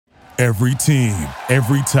Every team,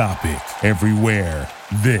 every topic, everywhere.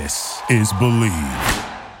 This is Believe.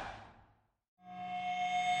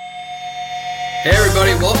 Hey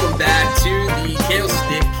everybody, welcome back to the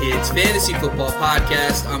Candlestick Kids Fantasy Football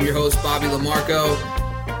Podcast. I'm your host, Bobby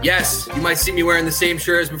LaMarco. Yes, you might see me wearing the same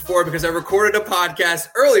shirt as before because I recorded a podcast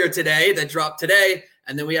earlier today that dropped today,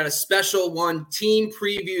 and then we had a special one team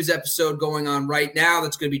previews episode going on right now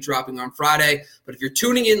that's going to be dropping on Friday. But if you're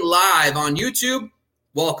tuning in live on YouTube,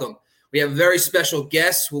 welcome. We have a very special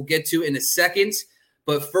guest we'll get to in a second.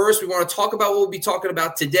 But first, we want to talk about what we'll be talking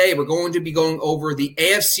about today. We're going to be going over the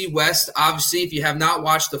AFC West. Obviously, if you have not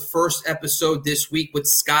watched the first episode this week with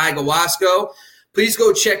Sky Gawasco, please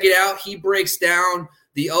go check it out. He breaks down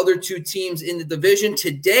the other two teams in the division.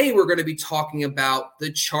 Today, we're going to be talking about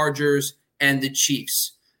the Chargers and the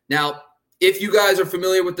Chiefs. Now, if you guys are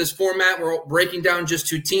familiar with this format, we're breaking down just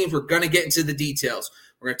two teams. We're going to get into the details.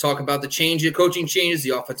 We're going to talk about the coaching changes,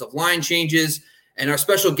 the offensive line changes, and our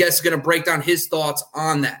special guest is going to break down his thoughts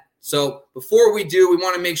on that. So before we do, we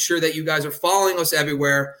want to make sure that you guys are following us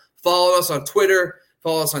everywhere. Follow us on Twitter.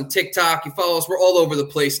 Follow us on TikTok. You follow us. We're all over the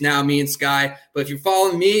place now, me and Sky. But if you're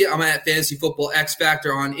following me, I'm at Fantasy Football X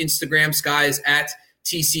Factor on Instagram. Sky is at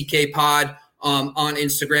TCK Pod on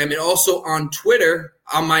Instagram. And also on Twitter,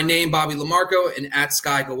 on my name, Bobby LaMarco, and at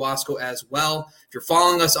Sky Gawasco as well. If you're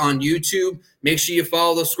following us on YouTube, make sure you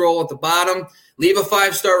follow the scroll at the bottom. Leave a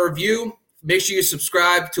 5-star review. Make sure you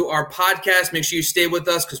subscribe to our podcast. Make sure you stay with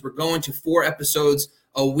us because we're going to 4 episodes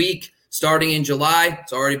a week starting in July.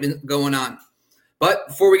 It's already been going on. But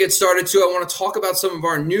before we get started, too, I want to talk about some of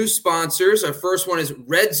our new sponsors. Our first one is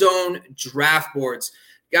Red Zone Draft Boards.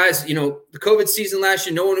 Guys, you know, the COVID season last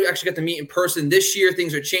year, no one actually got to meet in person. This year,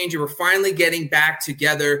 things are changing. We're finally getting back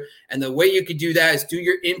together. And the way you could do that is do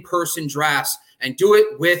your in-person drafts and do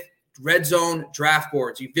it with Red Zone Draft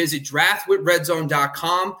Boards. You visit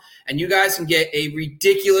draftwithredzone.com, and you guys can get a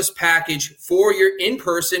ridiculous package for your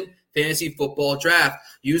in-person fantasy football draft.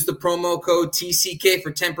 Use the promo code TCK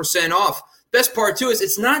for 10% off. Best part, too, is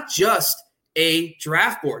it's not just a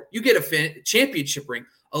draft board. You get a championship ring,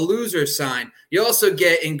 a loser sign. You also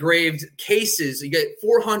get engraved cases. You get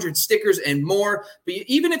 400 stickers and more. But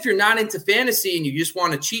even if you're not into fantasy and you just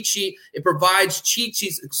want a cheat sheet, it provides cheat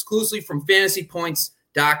sheets exclusively from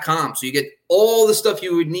fantasypoints.com. So you get all the stuff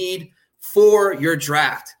you would need for your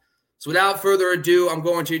draft. So without further ado, I'm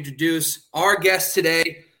going to introduce our guest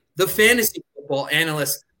today, the fantasy football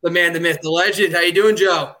analyst, the man, the myth, the legend. How you doing,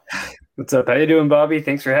 Joe? What's up? How you doing, Bobby?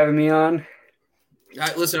 Thanks for having me on.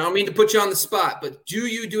 Listen, I don't mean to put you on the spot, but do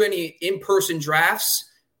you do any in-person drafts?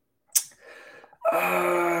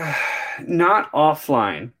 Not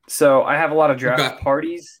offline. So I have a lot of draft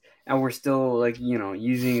parties, and we're still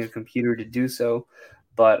using a computer to do so.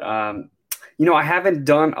 But I haven't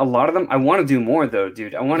done a lot of them. I want to do more though,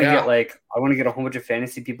 dude. I want to get a whole bunch of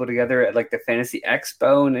fantasy people together at the Fantasy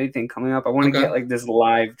Expo and anything coming up. I want to get this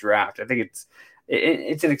live draft. I think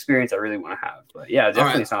it's an experience I really want to have. But yeah, it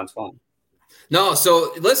definitely sounds fun. No,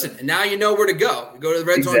 so listen, now you know where to go. You go to the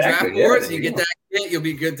Red Zone Draft Boards, and you get that kit, you'll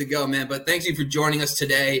be good to go, man. But thank you for joining us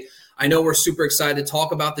today. I know we're super excited to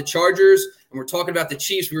talk about the Chargers, and we're talking about the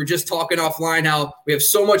Chiefs. We were just talking offline how we have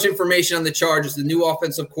so much information on the Chargers, the new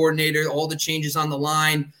offensive coordinator, all the changes on the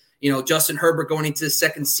line, Justin Herbert going into the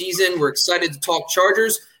second season. We're excited to talk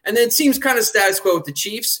Chargers, and then it seems kind of status quo with the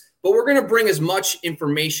Chiefs, but we're going to bring as much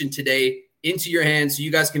information today into your hands so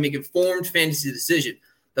you guys can make informed fantasy decision.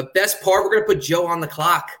 The best part, we're going to put Joe on the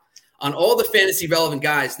clock on all the fantasy relevant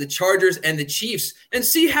guys, the Chargers and the Chiefs, and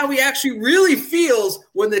see how he actually really feels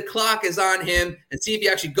when the clock is on him and see if he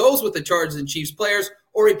actually goes with the Chargers and Chiefs players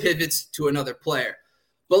or he pivots to another player.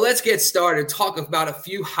 But let's get started. Talk about a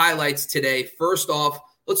few highlights today. First off,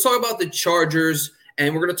 let's talk about the Chargers,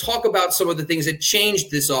 and we're going to talk about some of the things that changed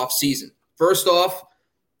this offseason. First off,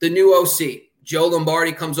 the new OC. Joe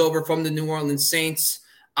Lombardi comes over from the New Orleans Saints.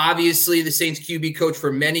 Obviously, the Saints QB coach for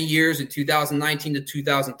many years in 2019 to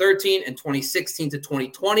 2013 and 2016 to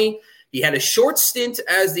 2020. He had a short stint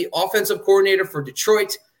as the offensive coordinator for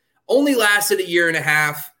Detroit, only lasted a year and a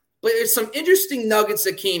half. But there's some interesting nuggets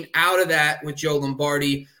that came out of that with Joe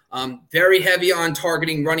Lombardi. Very heavy on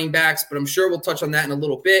targeting running backs, but I'm sure we'll touch on that in a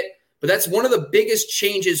little bit. But that's one of the biggest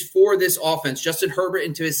changes for this offense. Justin Herbert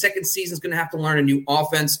into his second season is going to have to learn a new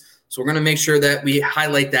offense. So we're going to make sure that we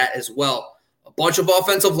highlight that as well. A bunch of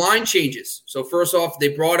offensive line changes. So first off,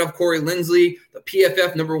 they brought up Corey Linsley, the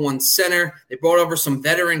PFF #1 center. They brought over some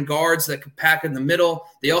veteran guards that could pack in the middle.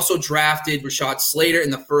 They also drafted Rashad Slater in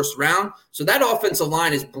the first round. So that offensive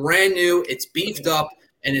line is brand new. It's beefed up,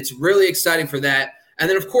 and it's really exciting for that. And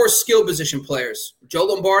then, of course, skill position players. Joe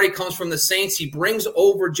Lombardi comes from the Saints. He brings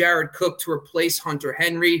over Jared Cook to replace Hunter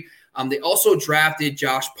Henry. They also drafted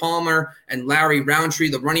Josh Palmer and Larry Roundtree,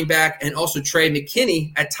 the running back, and also Trey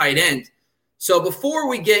McKinney at tight end. So before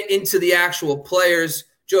we get into the actual players,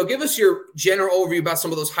 Joe, give us your general overview about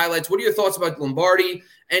some of those highlights. What are your thoughts about Lombardi?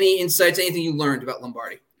 Any insights, anything you learned about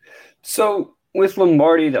Lombardi? So with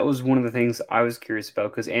Lombardi, that was one of the things I was curious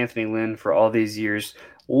about because Anthony Lynn, for all these years,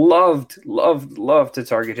 loved to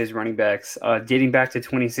target his running backs. Dating back to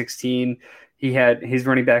 2016, he had his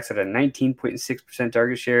running backs at a 19.6%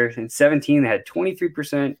 target share. In 17, they had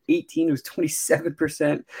 23%. 18 was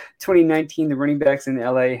 27%. 2019, the running backs in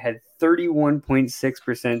LA had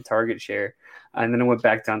 31.6% target share. And then it went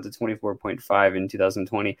back down to 24.5 in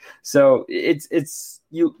 2020. So it's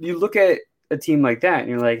you look at a team like that and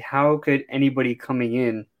you're like, how could anybody coming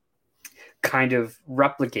in kind of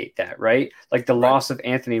replicate that, right? Like the loss of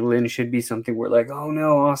Anthony Lynn should be something where like, oh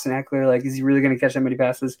no, Austin Eckler, like, is he really going to catch that many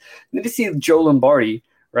passes? And then to see Joe Lombardi,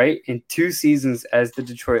 right, in 2 seasons as the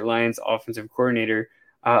Detroit Lions offensive coordinator,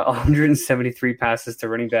 173 passes to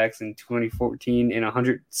running backs in 2014 and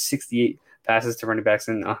 168 passes to running backs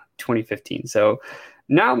in 2015. So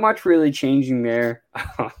not much really changing there.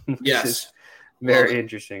 Yes. Very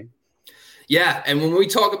interesting. Yeah, and when we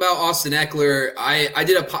talk about Austin Eckler, I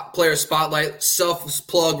did a player spotlight,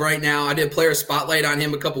 self-plug right now. I did a player spotlight on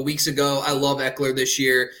him a couple weeks ago. I love Eckler this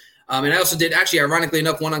year. And I also did, actually, ironically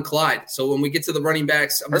enough, one on Clyde. So when we get to the running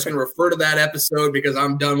backs, I'm just going to refer to that episode because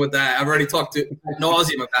I'm done with that. I've already talked to ad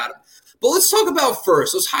nauseum about him. But let's talk about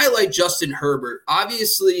first. Let's highlight Justin Herbert.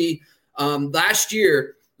 Obviously, last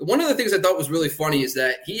year, one of the things I thought was really funny is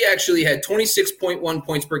that he actually had 26.1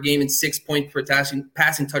 points per game and 6 points per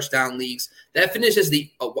passing touchdown leagues. That finished as the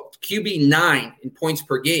QB 9 in points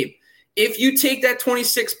per game. If you take that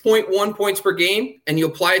 26.1 points per game and you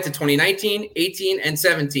apply it to 2019, 18, and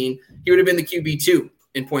 17, he would have been the QB 2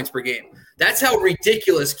 in points per game. That's how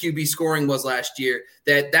ridiculous QB scoring was last year,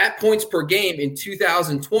 that points per game in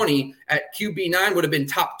 2020 at QB 9 would have been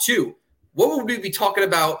top 2. What would we be talking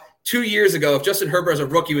about 2 years ago? If Justin Herbert as a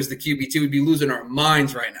rookie was the QB2, we'd be losing our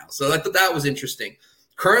minds right now. So that was interesting.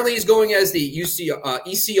 Currently, he's going as the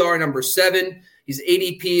ECR number 7. His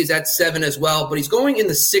ADP is at 7 as well, but he's going in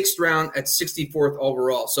the 6th round at 64th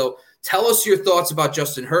overall. So tell us your thoughts about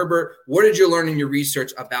Justin Herbert. What did you learn in your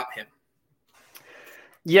research about him?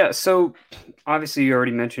 Yeah, so obviously you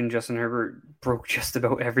already mentioned Justin Herbert broke just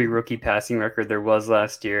about every rookie passing record there was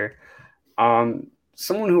last year.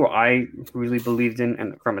 Someone who I really believed in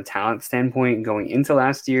and from a talent standpoint going into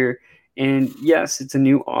last year. And yes, it's a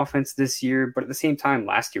new offense this year, but at the same time,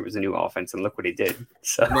 last year was a new offense, and look what he did.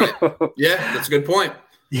 So right. Yeah, that's a good point.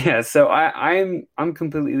 Yeah, so I'm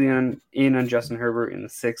completely in on Justin Herbert in the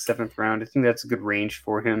 6th, 7th round. I think that's a good range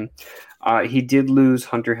for him. He did lose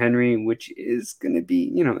Hunter Henry, which is going to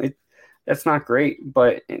be, that's not great.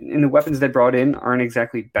 But and the weapons they brought in aren't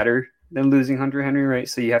exactly better than losing Hunter Henry, right?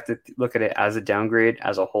 So you have to look at it as a downgrade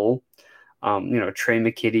as a whole. Trey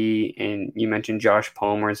McKinney and you mentioned Josh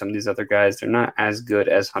Palmer and some of these other guys, they're not as good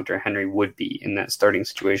as Hunter Henry would be in that starting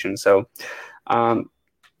situation. So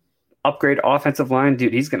upgrade offensive line,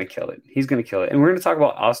 dude, he's going to kill it. He's going to kill it. And we're going to talk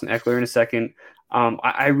about Austin Eckler in a second.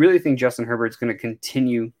 I really think Justin Herbert's going to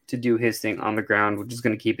continue to do his thing on the ground, which is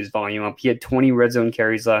going to keep his volume up. He had 20 red zone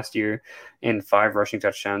carries last year and 5 rushing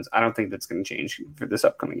touchdowns. I don't think that's going to change for this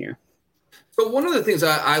upcoming year. So one of the things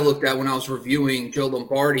I looked at when I was reviewing Joe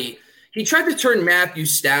Lombardi, he tried to turn Matthew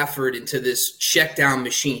Stafford into this check down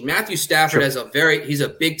machine. Matthew Stafford he's a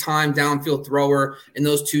big time downfield thrower in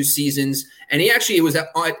those 2 seasons. And he actually was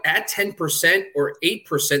at 10% or 8%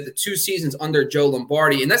 the 2 seasons under Joe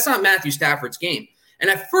Lombardi. And that's not Matthew Stafford's game. And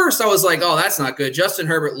at first I was like, oh, that's not good. Justin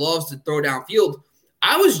Herbert loves to throw downfield.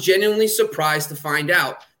 I was genuinely surprised to find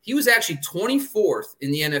out he was actually 24th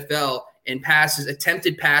in the NFL in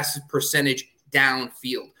attempted passes percentage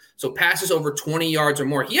downfield. So passes over 20 yards or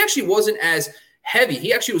more. He actually wasn't as heavy.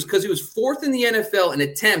 He actually was, because he was 4th in the NFL in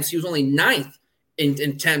attempts. He was only 9th in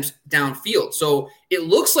attempts downfield. So it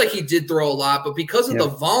looks like he did throw a lot, but because of the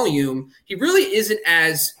volume, he really isn't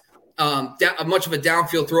as much of a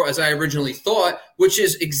downfield throw as I originally thought, which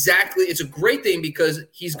is it's a great thing because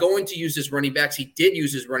he's going to use his running backs. He did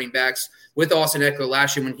use his running backs with Austin Eckler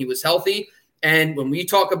last year when he was healthy. And when we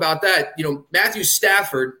talk about that, Matthew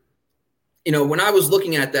Stafford, when I was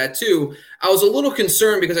looking at that too, I was a little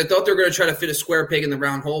concerned because I thought they were going to try to fit a square peg in the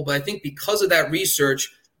round hole. But I think because of that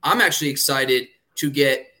research, I'm actually excited to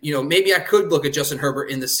get, maybe I could look at Justin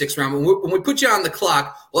Herbert in the 6th round. When we put you on the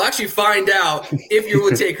clock, we'll actually find out if you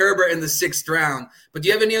would take Herbert in the 6th round. But do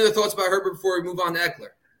you have any other thoughts about Herbert before we move on to Eckler?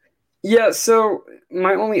 Yeah, so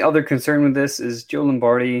my only other concern with this is Joe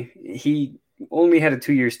Lombardi. He only had a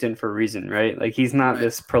 2-year stint for a reason, right? Like he's not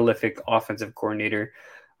this prolific offensive coordinator.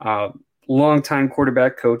 Longtime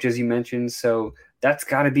quarterback coach, as you mentioned. So that's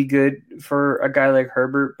got to be good for a guy like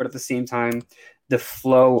Herbert. But at the same time, the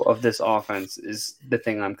flow of this offense is the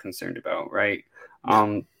thing I'm concerned about, right?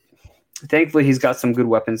 Thankfully, he's got some good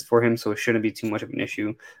weapons for him, so it shouldn't be too much of an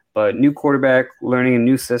issue. But new quarterback, learning a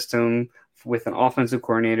new system with an offensive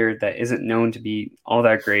coordinator that isn't known to be all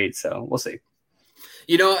that great. So we'll see.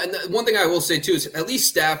 You know, and one thing I will say, too, is at least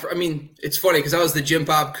Stafford, I mean, it's funny because I was the Jim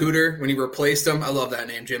Bob Cooter when he replaced him. I love that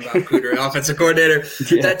name, Jim Bob Cooter, offensive coordinator.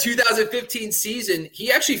 Yeah. That 2015 season,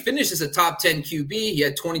 he actually finished as a top 10 QB. He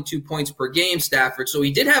had 22 points per game, Stafford. So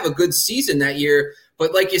he did have a good season that year.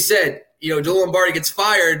 But like you said, you know, Joe Lombardi gets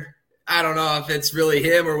fired. I don't know if it's really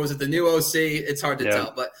him or was it the new OC. It's hard to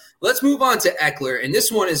tell. But let's move on to Eckler. And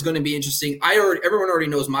this one is going to be interesting. Everyone already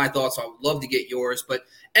knows my thoughts, so I would love to get yours. But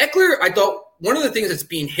Eckler, I thought one of the things that's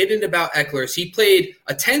being hidden about Eckler is he played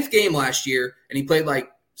a 10th game last year, and he played like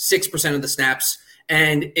 6% of the snaps.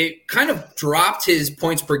 And it kind of dropped his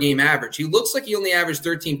points per game average. He looks like he only averaged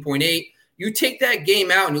 13.8. You take that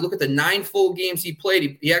game out and you look at the 9 full games he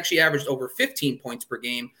played, he actually averaged over 15 points per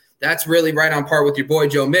game. That's really right on par with your boy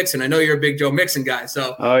Joe Mixon. I know you're a big Joe Mixon guy,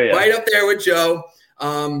 so right up there with Joe.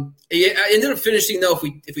 He ended up finishing, though,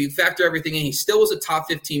 if we factor everything in, he still was a top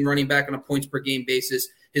 15 running back on a points per game basis.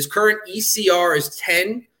 His current ECR is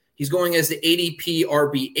 10. He's going as the ADP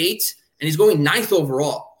RB8, and he's going 9th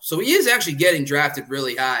overall. So he is actually getting drafted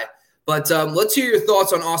really high. But let's hear your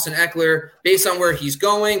thoughts on Austin Eckler based on where he's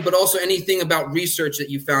going, but also anything about research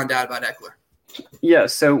that you found out about Eckler. Yeah,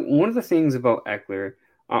 so one of the things about Eckler,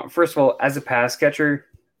 first of all, as a pass catcher,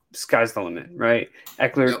 sky's the limit, right?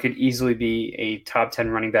 Eckler could easily be a top 10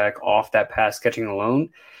 running back off that pass catching alone.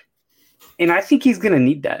 And I think he's going to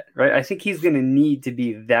need that, right? I think he's going to need to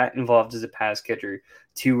be that involved as a pass catcher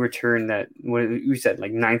to return that, what you said,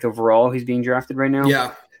 like 9th overall he's being drafted right now.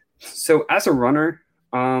 Yeah. So as a runner,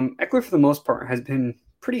 Eckler for the most part has been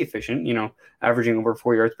pretty efficient, you know, averaging over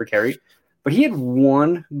 4 yards per carry. But he had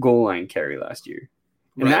 1 goal line carry last year.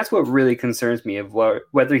 And that's what really concerns me of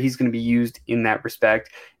whether he's going to be used in that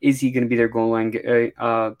respect. Is he going to be their goal line?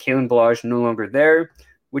 Kalen Ballage no longer there,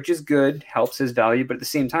 which is good, helps his value. But at the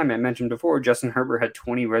same time, I mentioned before, Justin Herbert had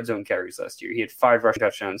 20 red zone carries last year. He had 5 rushing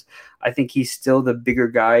touchdowns. I think he's still the bigger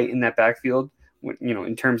guy in that backfield, you know,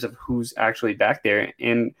 in terms of who's actually back there.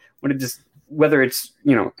 And whether it's,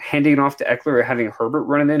 you know, handing it off to Eckler or having Herbert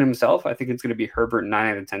run it in himself, I think it's going to be Herbert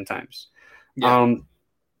 9 out of 10 times. Yeah.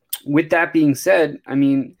 With that being said, I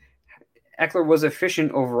mean, Eckler was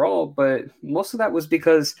efficient overall, but most of that was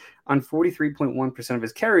because on 43.1% of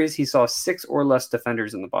his carries, he saw 6 or less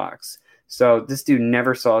defenders in the box. So this dude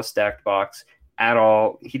never saw a stacked box at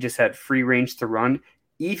all. He just had free range to run.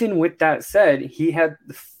 Even with that said, he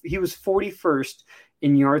was 41st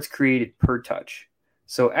in yards created per touch.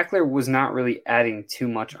 So Eckler was not really adding too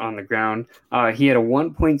much on the ground. He had a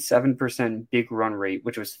 1.7% big run rate,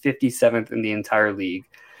 which was 57th in the entire league.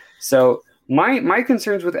 So my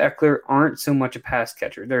concerns with Eckler aren't so much a pass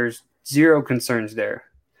catcher. There's zero concerns there.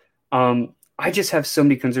 I just have so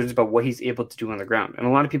many concerns about what he's able to do on the ground. And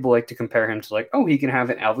a lot of people like to compare him to he can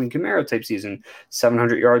have an Alvin Kamara type season,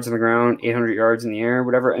 700 yards on the ground, 800 yards in the air,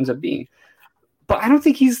 whatever it ends up being. But I don't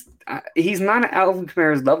think he's not at Alvin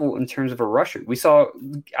Kamara's level in terms of a rusher. We saw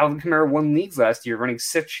Alvin Kamara won leagues last year running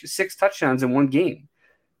six touchdowns in one game.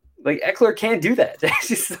 Like, Eckler can't do that. That's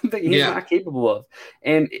just something he's not capable of.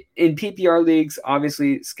 And in PPR leagues,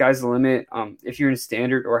 obviously, sky's the limit. If you're in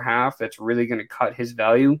standard or half, that's really going to cut his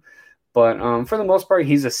value. But for the most part,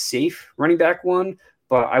 he's a safe running back one.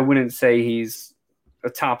 But I wouldn't say he's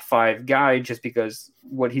a top 5 guy just because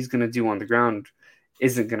what he's going to do on the ground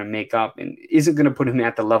isn't going to make up and isn't going to put him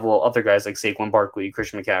at the level of other guys like Saquon Barkley,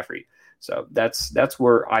 Christian McCaffrey. So that's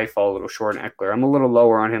where I fall a little short on Eckler. I'm a little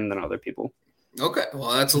lower on him than other people. Okay,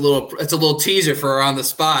 well, that's a little teaser for on the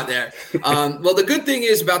spot there. Well, the good thing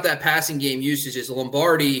is about that passing game usage is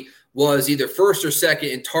Lombardi was either first or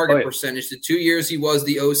second in target percentage. The 2 years he was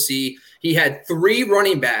the OC, he had 3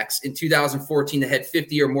 running backs in 2014 that had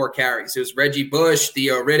 50 or more carries. It was Reggie Bush,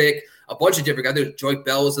 Theo Riddick, a bunch of different guys. Joyce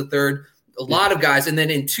Bell was the third, a lot of guys. And then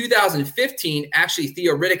in 2015, actually,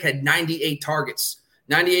 Theo Riddick had 98 targets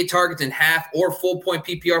in half or full point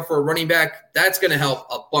PPR for a running back. That's going to help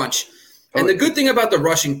a bunch. And the good thing about the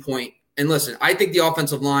rushing point, and listen, I think the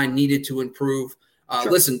offensive line needed to improve.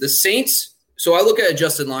 Listen, the Saints, so I look at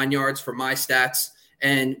adjusted line yards for my stats,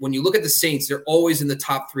 and when you look at the Saints, they're always in the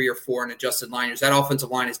top 3 or 4 in adjusted line yards. That offensive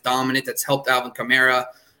line is dominant. That's helped Alvin Kamara.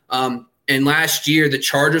 And last year, the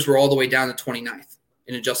Chargers were all the way down to 29th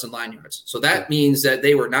in adjusted line yards. So that means that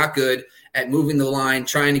they were not good at moving the line,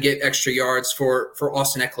 trying to get extra yards for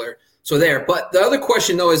Austin Eckler. So there. But the other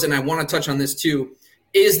question, though, is, and I want to touch on this too,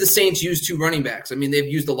 is the Saints use two running backs. I mean, they've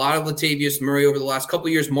used a lot of Latavius Murray over the last couple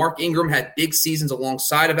of years. Mark Ingram had big seasons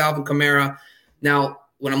alongside of Alvin Kamara. Now,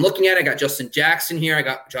 when I'm looking at it, I got Justin Jackson here. I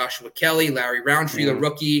got Joshua Kelly, Larry Roundtree, the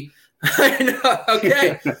rookie. I know.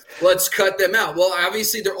 Okay, let's cut them out. Well,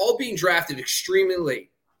 obviously, they're all being drafted extremely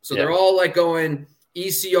late. So they're all like going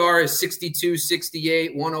ECR is 62,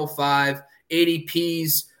 68, 105,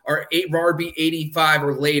 ADPs are RB 85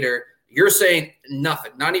 or later. You're saying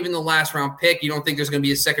nothing, not even the last round pick. You don't think there's going to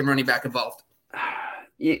be a second running back involved?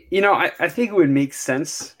 I think it would make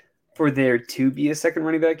sense for there to be a second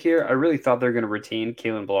running back here. I really thought they were going to retain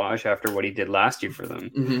Kalen Ballage after what he did last year for them.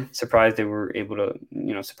 Mm-hmm. Surprised they were able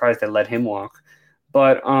to, surprised they let him walk.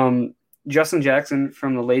 But Justin Jackson,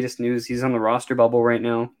 from the latest news, he's on the roster bubble right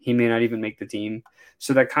now. He may not even make the team.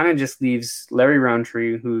 So that kind of just leaves Larry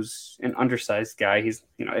Roundtree, who's an undersized guy. He's,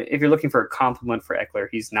 if you're looking for a compliment for Eckler,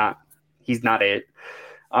 he's not it.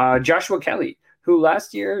 Joshua Kelly, who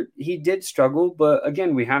last year he did struggle, but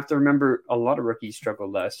again, we have to remember a lot of rookies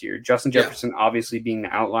struggled last year. Justin Jefferson obviously being the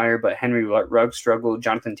outlier, but Henry Ruggs struggled.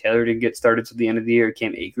 Jonathan Taylor didn't get started till the end of the year.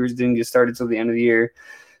 Cam Akers didn't get started till the end of the year.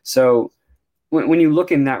 So when you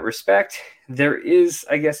look in that respect, there is,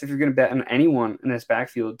 I guess, if you're going to bet on anyone in this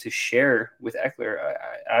backfield to share with Eckler,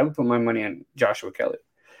 I would put my money on Joshua Kelly.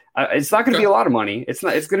 It's not going to be a lot of money. It's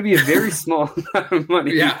going to be a very small amount of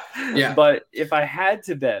money. Yeah. But if I had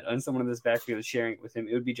to bet on someone in this backfield sharing it with him,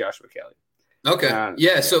 it would be Joshua Kelly.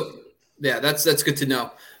 Okay. So that's good to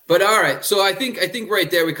know. But all right. So I think right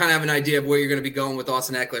there we kind of have an idea of where you're going to be going with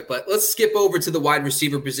Austin Eckler. But let's skip over to the wide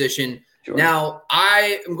receiver position. Sure. Now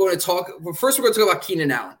I am going to talk. Well, first, we're going to talk about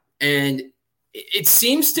Keenan Allen, and it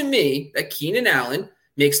seems to me that Keenan Allen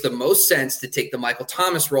makes the most sense to take the Michael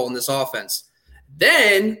Thomas role in this offense.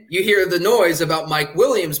 Then you hear the noise about Mike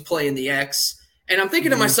Williams playing the X, and I'm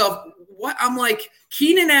thinking to myself, what? I'm like,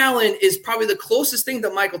 Keenan Allen is probably the closest thing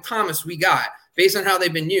to Michael Thomas we got based on how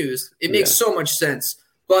they've been used. It makes so much sense.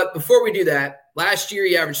 But before we do that, last year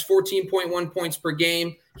he averaged 14.1 points per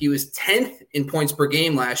game. He was 10th in points per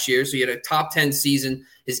game last year, so he had a top 10 season.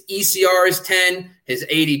 His ECR is 10. His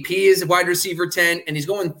ADP is wide receiver 10, and he's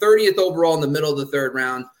going 30th overall in the middle of the third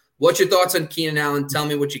round. What's your thoughts on Keenan Allen? Tell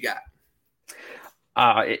me what you got.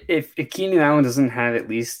 If Keenan Allen doesn't have at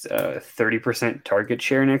least 30% target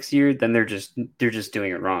share next year, then they're just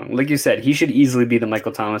doing it wrong. Like you said, he should easily be the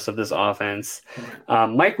Michael Thomas of this offense.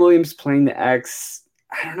 Mike Williams playing the X,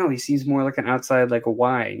 I don't know. He seems more like an outside, like a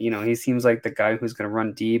Y. He seems like the guy who's going to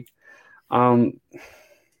run deep. I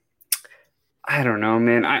don't know,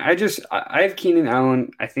 man. I have Keenan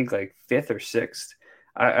Allen, I think like 5th or 6th.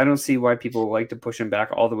 I don't see why people like to push him back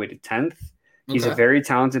all the way to 10th. He's a very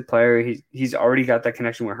talented player. He's already got that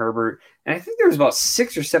connection with Herbert. And I think there was about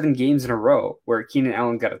 6 or 7 games in a row where Keenan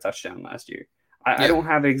Allen got a touchdown last year. I don't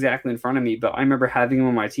have it exactly in front of me, but I remember having him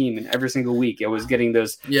on my team, and every single week I was getting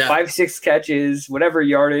those 5-6 catches, whatever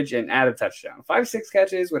yardage, and add a touchdown. 5-6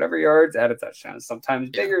 catches, whatever yards, add a touchdown. Sometimes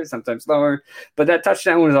bigger, sometimes lower, but that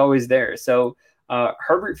touchdown was always there. So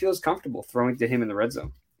Herbert feels comfortable throwing to him in the red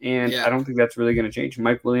zone, and I don't think that's really going to change.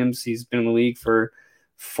 Mike Williams, he's been in the league for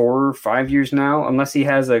 4 or 5 years now, unless he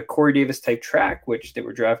has a Corey Davis type track, which they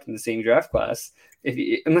were drafted in the same draft class.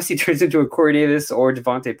 Unless he turns into a Corey Davis or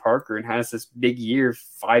Devontae Parker and has this big year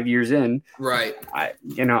 5 years in, right?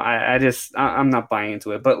 I'm not buying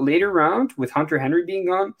into it. But later round with Hunter Henry being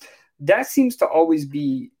gone, that seems to always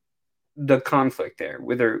be the conflict there,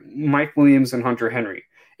 whether Mike Williams and Hunter Henry.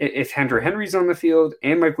 If Hunter Henry's on the field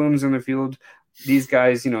and Mike Williams on the field, these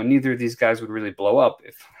guys, neither of these guys would really blow up.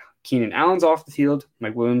 If Keenan Allen's off the field,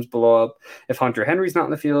 Mike Williams blow up. If Hunter Henry's not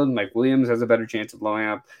in the field, Mike Williams has a better chance of blowing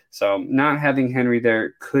up. So not having Henry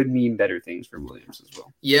there could mean better things for Williams as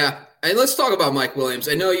well. Yeah, and let's talk about Mike Williams.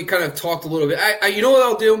 I know you kind of talked a little bit. You know what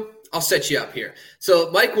I'll do? I'll set you up here.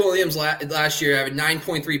 So Mike Williams last year had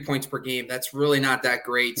 9.3 points per game. That's really not that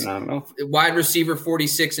great. No. Wide receiver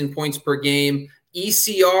 46 in points per game.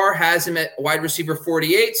 ECR has him at wide receiver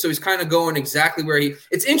 48, so he's kind of going exactly where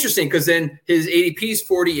it's interesting because then his ADP is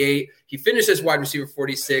 48. He finished as wide receiver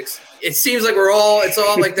 46. It seems like it's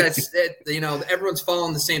all like that. Everyone's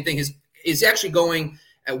following the same thing. He's actually going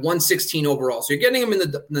at 116 overall. So you're getting him in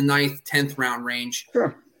the 9th, 10th round range.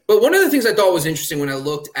 Sure. But one of the things I thought was interesting when I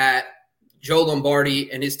looked at Joe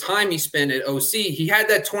Lombardi and his time he spent at OC, he had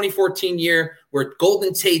that 2014 year where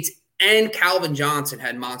Golden Tate and Calvin Johnson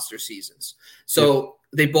had monster seasons. So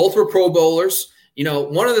they both were Pro Bowlers.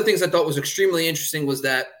 One of the things I thought was extremely interesting was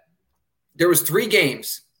that there was 3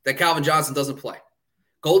 games that Calvin Johnson doesn't play.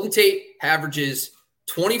 Golden Tate averages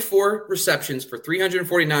 24 receptions for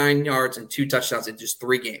 349 yards and 2 touchdowns in just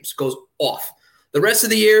 3 games. Goes off. The rest of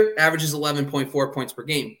the year averages 11.4 points per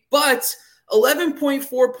game. But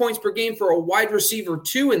 11.4 points per game for a wide receiver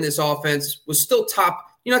 2 in this offense was still top,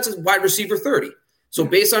 that's a wide receiver 30. So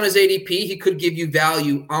based on his ADP, he could give you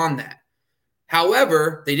value on that.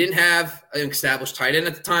 However, they didn't have an established tight end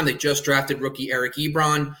at the time. They just drafted rookie Eric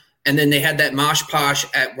Ebron, and then they had that Mosh Posh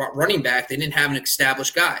at running back. They didn't have an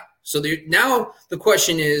established guy. So now the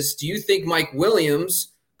question is, do you think Mike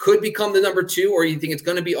Williams could become the number 2, or do you think it's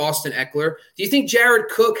going to be Austin Eckler? Do you think Jared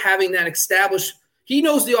Cook having that established – he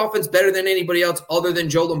knows the offense better than anybody else other than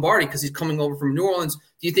Joe Lombardi because he's coming over from New Orleans.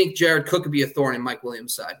 Do you think Jared Cook could be a thorn in Mike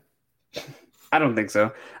Williams' side? I don't think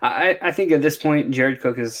so. I think at this point, Jared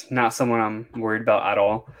Cook is not someone I'm worried about at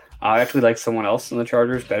all. I actually like someone else in the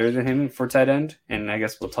Chargers better than him for tight end, and I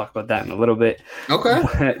guess we'll talk about that in a little bit. Okay.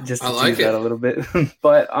 Just to tease that a little bit.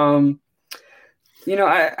 But, I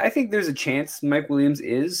think there's a chance Mike Williams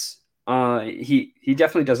is. He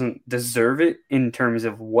definitely doesn't deserve it in terms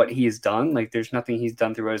of what he has done. Like, there's nothing he's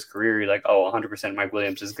done throughout his career. You're like, 100% Mike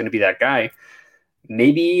Williams is going to be that guy.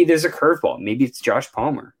 Maybe there's a curveball. Maybe it's Josh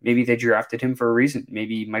Palmer. Maybe they drafted him for a reason.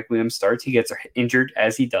 Maybe Mike Williams starts. He gets injured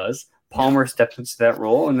as he does. Palmer steps into that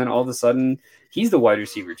role, and then all of a sudden he's the wide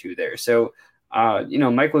receiver 2 there. So,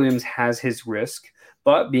 Mike Williams has his risk,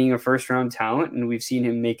 but being a first-round talent, and we've seen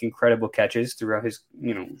him make incredible catches throughout his,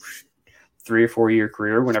 3 or 4 year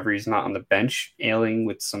career whenever he's not on the bench, ailing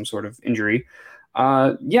with some sort of injury.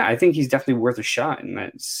 I think he's definitely worth a shot in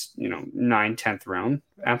that, 9th, 10th round.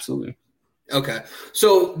 Absolutely. Okay.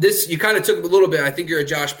 So this, you kind of took a little bit. I think you're a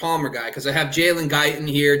Josh Palmer guy because I have Jalen Guyton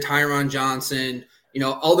here, Tyron Johnson,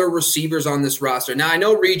 other receivers on this roster. Now, I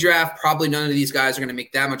know redraft, probably none of these guys are going to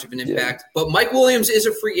make that much of an impact, but Mike Williams is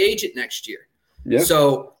a free agent next year. Yeah.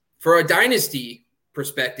 So for a dynasty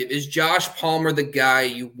perspective, is Josh Palmer the guy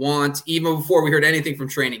you want even before we heard anything from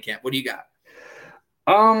training camp? What do you got?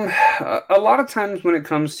 A lot of times when it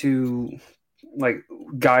comes to like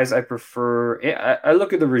guys I prefer, I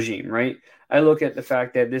look at the regime, right? I look at the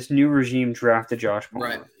fact that this new regime drafted Josh Palmer.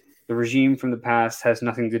 Right. The regime from the past has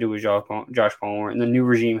nothing to do with Josh Palmer, and the new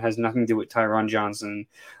regime has nothing to do with Tyron Johnson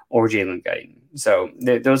or Jalen Guyton. So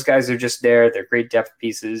those guys are just there. They're great depth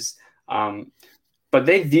pieces. But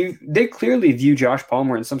they clearly view Josh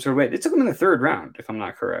Palmer in some sort of way. They took him in the 3rd round, if I'm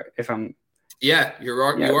not correct. Yeah, you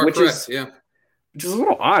are correct. Which is a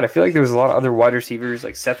little odd. I feel like there was a lot of other wide receivers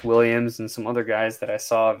like Seth Williams and some other guys that I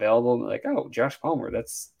saw available. Like, Josh Palmer,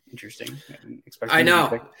 that's interesting. I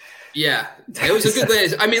know. Yeah, it was a good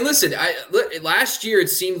list. I mean, listen, last year it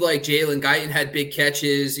seemed like Jalen Guyton had big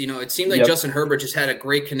catches. It seemed like Justin Herbert just had a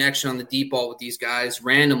great connection on the deep ball with these guys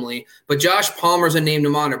randomly. But Josh Palmer's a name to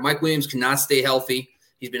monitor. Mike Williams cannot stay healthy.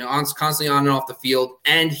 He's been constantly on and off the field,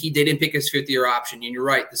 and they didn't pick his 5th-year option. And you're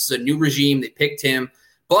right, this is a new regime. They picked him.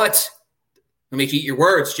 But let me eat your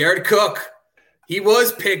words. Jared Cook. He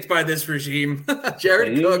was picked by this regime.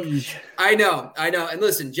 Jared Cook. I know. And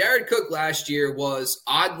listen, Jared Cook last year was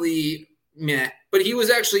oddly meh, but he was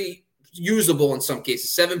actually usable in some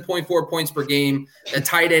cases. 7.4 points per game, a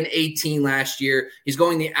tight end 18 last year. He's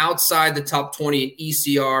going the outside the top 20 in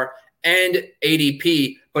ECR and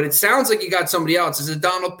ADP. But it sounds like you got somebody else. Is it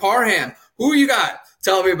Donald Parham? Who you got?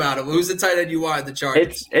 Tell me about him. Who's the tight end you want at the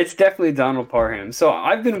Chargers? It's definitely Donald Parham. So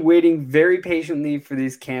I've been waiting very patiently for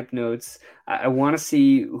these camp notes. I want to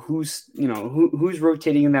see who's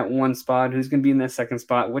rotating in that one spot, who's going to be in that second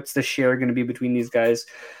spot, what's the share going to be between these guys.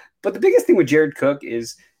 But the biggest thing with Jared Cook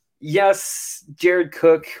is, yes, Jared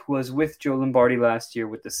Cook was with Joe Lombardi last year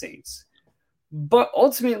with the Saints. But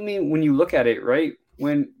ultimately, when you look at it, right,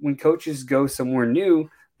 when coaches go somewhere new,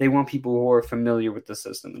 they want people who are familiar with the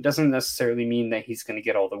system. It doesn't necessarily mean that he's going to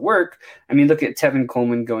get all the work. I mean, look at Tevin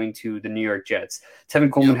Coleman going to the New York Jets.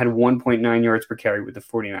 Tevin Coleman had 1.9 yards per carry with the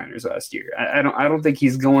 49ers last year. I don't think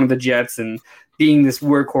he's going to the Jets and being this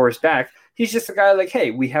workhorse back. He's just a guy like, hey,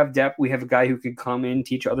 we have depth. We have a guy who could come in,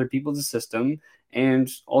 teach other people the system, and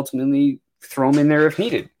ultimately throw him in there if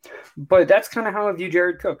needed. But that's kind of how I view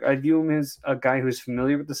Jared Cook. I view him as a guy who's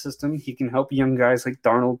familiar with the system. He can help young guys like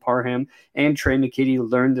Darnold Parham and Trey McKitty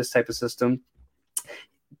learn this type of system.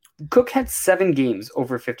 Cook had 7 games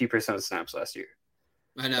over 50% of snaps last year.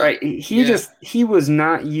 I know. Right? He was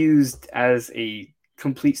not used as a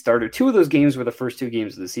complete starter. 2 of those games were the first 2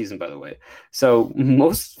 games of the season, by the way. So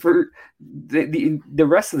most for the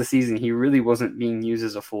rest of the season, he really wasn't being used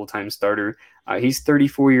as a full-time starter. He's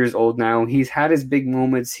 34 years old now. He's had his big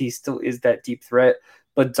moments. He still is that deep threat.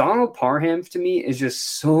 But Donald Parham, to me, is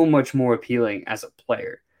just so much more appealing as a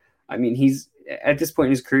player. I mean, he's at this point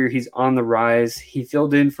in his career, he's on the rise. He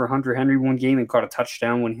filled in for Hunter Henry one game and caught a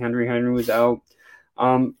touchdown when Henry was out.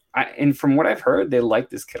 And from what I've heard, they like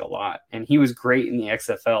this kid a lot, and he was great in the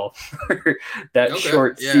XFL for that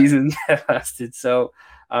short season that lasted. So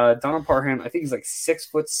Donald Parham, I think he's like 6'7",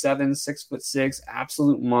 6'6",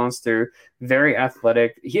 absolute monster, very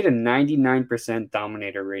athletic. He had a 99%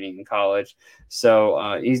 dominator rating in college,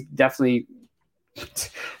 so he's definitely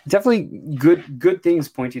good things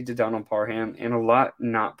pointing to Donald Parham, and a lot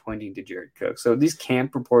not pointing to Jared Cook. So these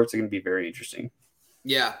camp reports are going to be very interesting.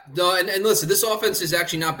 Yeah. No, and listen, this offense is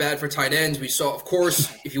actually not bad for tight ends. We saw, of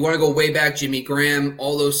course, if you want to go way back, Jimmy Graham,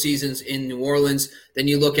 all those seasons in New Orleans. Then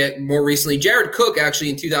you look at more recently, Jared Cook actually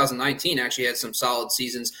in 2019 actually had some solid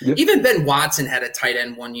seasons. Yep. Even Ben Watson had a tight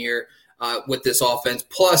end one year with this offense.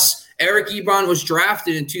 Plus, Eric Ebron was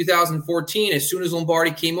drafted in 2014. As soon as Lombardi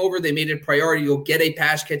came over, they made it a priority to go get a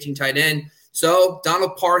pass-catching tight end. So,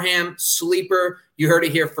 Donald Parham, sleeper. You heard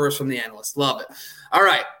it here first from the analyst. Love it. All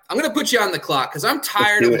right. I'm going to put you on the clock because I'm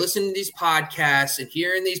tired of listening to these podcasts and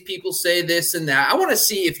hearing these people say this and that. I want to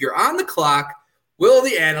see if you're on the clock, will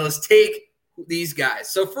the analyst take these guys?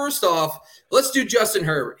 So first off, let's do Justin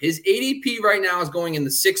Herbert. His ADP right now is going in the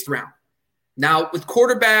 6th round. Now, with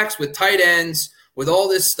quarterbacks, with tight ends, with all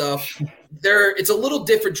this stuff, it's a little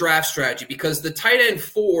different draft strategy because the tight end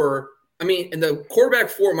 4 – and the quarterback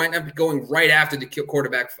 4 might not be going right after the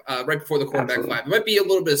quarterback, right before the quarterback Absolutely. 5. It might be a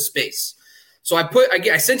little bit of space. So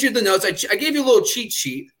I sent you the notes. I gave you a little cheat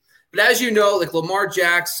sheet. But as you know, like Lamar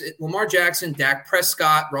Jackson, Dak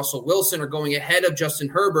Prescott, Russell Wilson are going ahead of Justin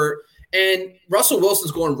Herbert. And Russell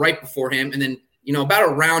Wilson's going right before him. And then, about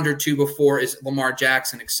a round or two before is Lamar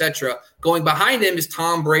Jackson, etc. Going behind him is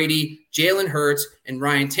Tom Brady, Jalen Hurts, and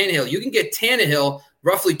Ryan Tannehill. You can get Tannehill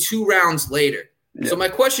roughly 2 rounds later. Yeah. So my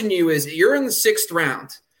question to you is, you're in the 6th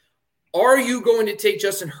round. Are you going to take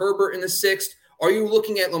Justin Herbert in the 6th? Are you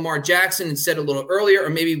looking at Lamar Jackson instead a little earlier, or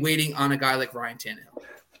maybe waiting on a guy like Ryan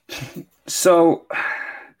Tannehill? So,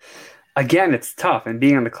 again, it's tough. And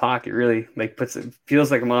being on the clock, it really feels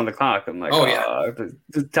like I'm on the clock. I'm like,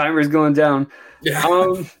 the timer's going down.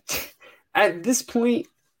 Yeah. At this point,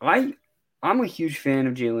 I'm a huge fan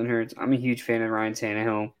of Jalen Hurts. I'm a huge fan of Ryan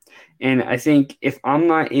Tannehill. And I think if I'm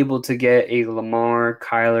not able to get a Lamar,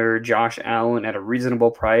 Kyler, Josh Allen at a reasonable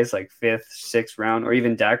price, like 5th, 6th round, or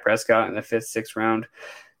even Dak Prescott in the 5th, 6th round,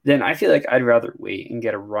 then I feel like I'd rather wait and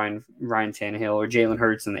get a Ryan Tannehill or Jalen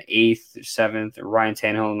Hurts in the 8th or 7th, or Ryan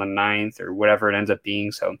Tannehill in the 9th, or whatever it ends up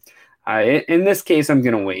being. So in this case, I'm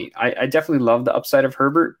going to wait. I definitely love the upside of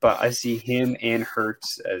Herbert, but I see him and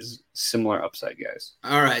Hurts as similar upside guys.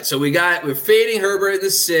 All right, so we're fading Herbert in the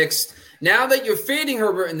 6th. Now that you're fading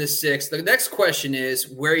Herbert in the 6th, the next question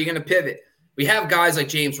is, where are you going to pivot? We have guys like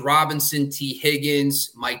James Robinson, T.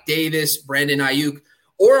 Higgins, Mike Davis, Brandon Ayuk,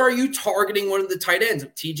 or are you targeting one of the tight ends,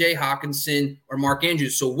 T.J. Hawkinson or Mark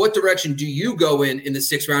Andrews? So what direction do you go in the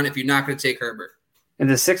 6th round if you're not going to take Herbert? In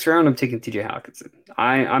the 6th round, I'm taking T.J. Hawkinson.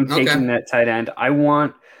 I'm taking that tight end. I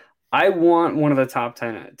want one of the top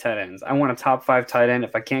 10 tight ends. I want a top 5 tight end.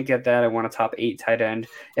 If I can't get that, I want a top 8 tight end.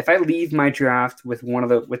 If I leave my draft with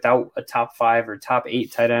without a top 5 or top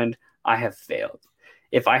 8 tight end, I have failed.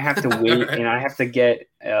 If I have to wait and I have to get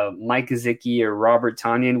Mike Gesicki or Robert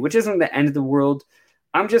Tonyan, which isn't the end of the world,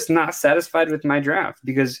 I'm just not satisfied with my draft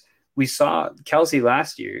because we saw Kelce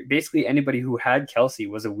last year. Basically, anybody who had Kelce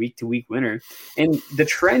was a week-to-week winner. And the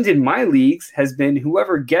trend in my leagues has been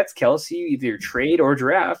whoever gets Kelce, either trade or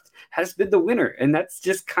draft, has been the winner. And that's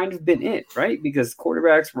just kind of been it, right? Because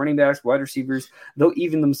quarterbacks, running backs, wide receivers, they'll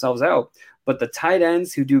even themselves out. But the tight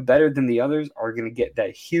ends who do better than the others are going to get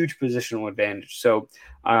that huge positional advantage. So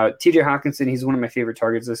T.J. Hawkinson, he's one of my favorite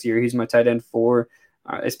targets this year. He's my tight end 4.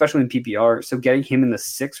 Especially in PPR. So getting him in the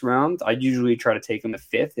 6th round, I usually try to take him the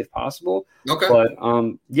 5th if possible. Okay. But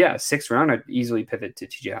 6th round, I'd easily pivot to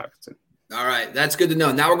TJ Hawkinson. All right. That's good to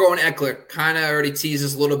know. Now we're going Eckler. Kind of already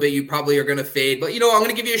teases a little bit. You probably are going to fade. But, I'm going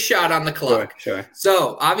to give you a shot on the clock. Sure.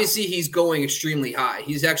 So, obviously, he's going extremely high.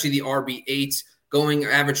 He's actually the RB8, going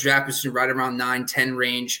average draft position right around 9-10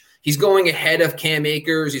 range. He's going ahead of Cam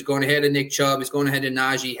Akers. He's going ahead of Nick Chubb. He's going ahead of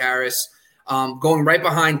Najee Harris. Going right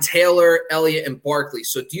behind Taylor, Elliott, and Barkley.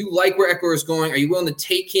 So do you like where Eckler is going? Are you willing to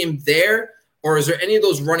take him there? Or is there any of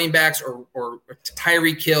those running backs or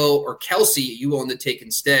Tyreek Hill or Kelce you willing to take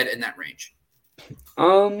instead in that range?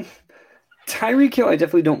 Tyreek Hill, I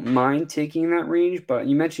definitely don't mind taking that range, but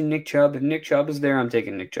you mentioned Nick Chubb. If Nick Chubb is there, I'm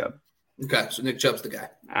taking Nick Chubb. Okay, so Nick Chubb's the guy.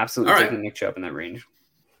 Absolutely taking Nick Chubb in that range.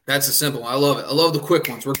 That's a simple one. I love it. I love the quick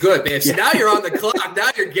ones. We're good, babe. So now you're on the clock. Now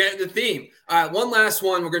you're getting the theme. All right, one last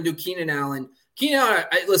one. We're going to do Keenan Allen. Keenan Allen,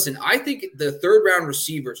 listen, I think the 3rd-round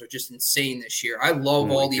receivers are just insane this year. I love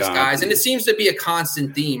all these guys, dude. And it seems to be a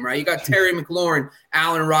constant theme, right? You got Terry McLaurin,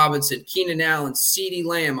 Allen Robinson, Keenan Allen, CeeDee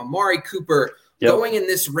Lamb, Amari Cooper, going in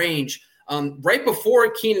this range. Right before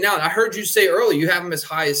Keenan Allen, I heard you say earlier you have him as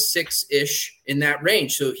high as 6-ish in that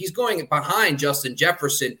range. So he's going behind Justin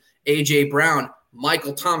Jefferson, A.J. Brown,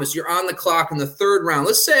 Michael Thomas. You're on the clock in the third round.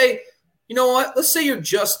 Let's say, you know what? Let's say you're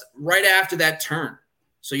just right after that turn.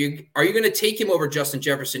 So are you going to take him over Justin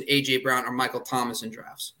Jefferson, A.J. Brown, or Michael Thomas in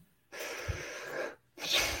drafts?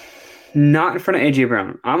 Not in front of A.J.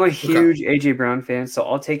 Brown. I'm a huge A.J. Brown fan, so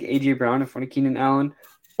I'll take A.J. Brown in front of Keenan Allen.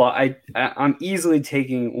 But I'm easily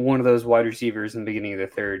taking one of those wide receivers in the beginning of the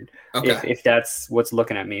third if that's what's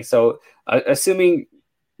looking at me. So assuming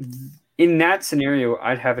in that scenario,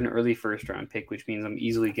 I'd have an early first-round pick, which means I'm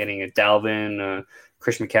easily getting a Dalvin,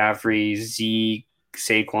 Chris McCaffrey, Zeke,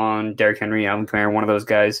 Saquon, Derrick Henry, Alvin Kamara, one of those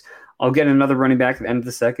guys. I'll get another running back at the end of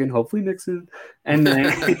the second, hopefully Mixon. And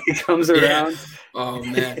then he comes around. Oh,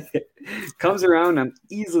 man. Comes around, I'm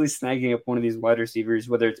easily snagging up one of these wide receivers,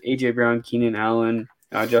 whether it's A.J. Brown, Keenan Allen,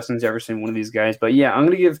 Justin Jefferson, one of these guys. But, yeah, I'm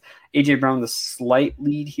going to give A.J. Brown the slight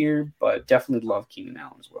lead here, but definitely love Keenan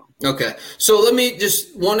Allen as well. Okay. So let me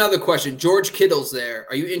just – one other question. George Kittle's there.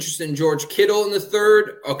 Are you interested in George Kittle in the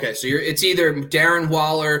third? Okay, so it's either Darren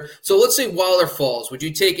Waller. So let's say Waller falls. Would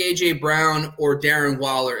you take A.J. Brown or Darren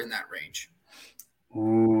Waller in that range?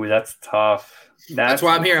 Ooh, that's tough. That's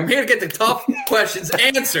why I'm here. I'm here to get the tough questions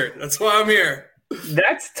answered. That's why I'm here.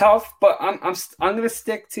 That's tough, but I'm going to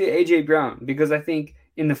stick to A.J. Brown because I think –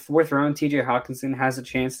 in the fourth round, T.J. Hawkinson has a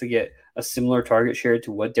chance to get a similar target share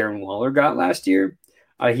to what Darren Waller got last year.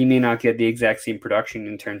 He may not get the exact same production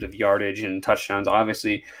in terms of yardage and touchdowns,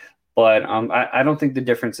 obviously, but I don't think the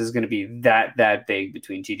difference is going to be that big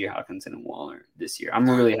between T.J. Hawkinson and Waller this year. I'm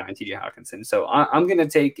really high on T.J. Hawkinson, so I'm going to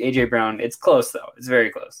take A.J. Brown. It's close, though. It's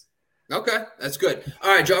very close. Okay, that's good.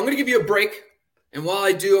 All right, Joe, I'm going to give you a break. And while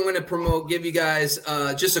I do, I'm going to give you guys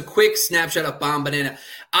just a quick snapshot of Bomb Banana.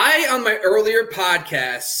 On my earlier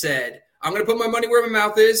podcast, said I'm going to put my money where my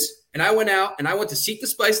mouth is. And I went out and I went to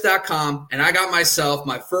seekthespice.com and I got myself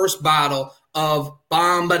my first bottle of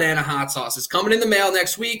Bomb Banana hot sauce. It's coming in the mail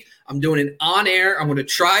next week. I'm doing it on air. I'm going to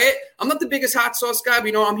try it. I'm not the biggest hot sauce guy,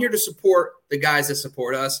 but I'm here to support the guys that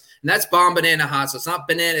support us. And that's Bomb Banana hot sauce.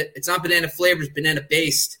 It's not banana flavors, banana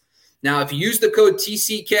based. Now, if you use the code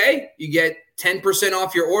TCK, you get 10%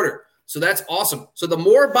 off your order. So that's awesome. So the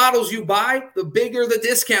more bottles you buy, the bigger the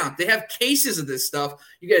discount. They have cases of this stuff.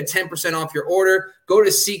 You get a 10% off your order. Go to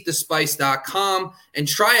seekthespice.com and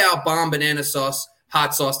try out Bomb Banana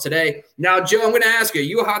hot sauce today. Now, Joe, I'm going to ask you, are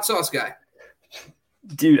you a hot sauce guy?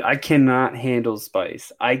 Dude, I cannot handle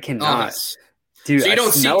spice. I cannot. Dude, so you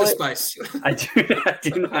don't seek the spice. I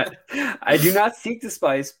do not seek the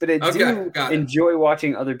spice, but I do enjoy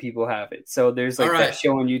watching other people have it. So there's that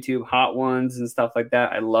show on YouTube, Hot Ones and stuff like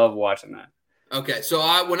that. I love watching that. Okay, so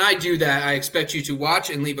when I do that, I expect you to watch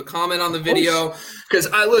and leave a comment on the video because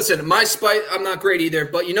my spice, I'm not great either,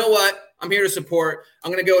 but you know what? I'm here to support.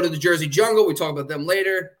 I'm going to go to the Jersey Jungle. We talk about them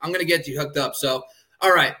later. I'm going to get you hooked up. So,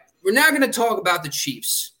 all right, we're now going to talk about the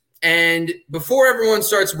Chiefs. And before everyone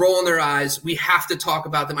starts rolling their eyes, we have to talk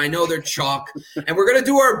about them. I know they're chalk, and we're going to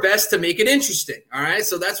do our best to make it interesting, all right?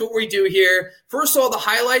 So that's what we do here. First of all, the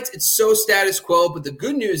highlights, it's so status quo, but the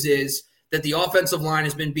good news is that the offensive line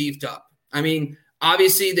has been beefed up. I mean,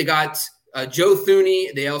 obviously they got Joe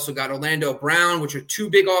Thuney. They also got Orlando Brown, which are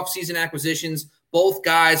two big offseason acquisitions. Both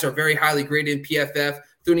guys are very highly graded in PFF.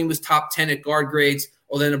 Thuney was top 10 at guard grades.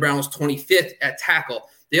 Orlando Brown was 25th at tackle.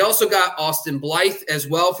 They also got Austin Blythe as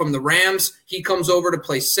well from the Rams. He comes over to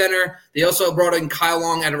play center. They also brought in Kyle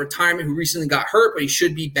Long out of retirement, who recently got hurt, but he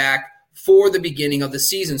should be back for the beginning of the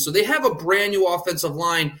season. So they have a brand new offensive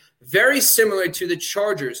line, very similar to the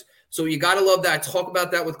Chargers. So you got to love that. I talk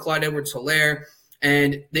about that with Clyde Edwards-Helaire.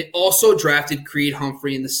 And they also drafted Creed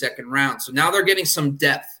Humphrey in the second round. So now they're getting some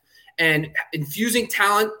depth and infusing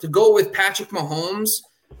talent to go with Patrick Mahomes.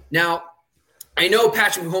 Now, I know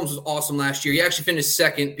Patrick Mahomes was awesome last year. He actually finished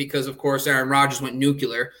second because, of course, Aaron Rodgers went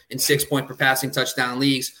nuclear in 6-point per passing touchdown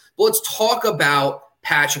leagues. But let's talk about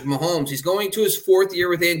Patrick Mahomes. He's going to his fourth year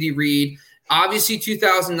with Andy Reid. Obviously,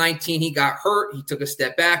 2019, he got hurt. He took a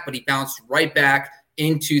step back, but he bounced right back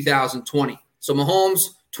in 2020. So Mahomes,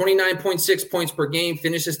 29.6 points per game,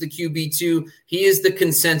 finishes the QB2. He is the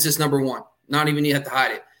consensus number one. Not even you have to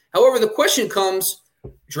hide it. However, the question comes,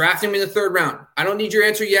 draft him in the third round. I don't need your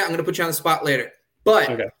answer yet. I'm going to put you on the spot later.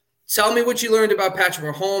 But Tell me what you learned about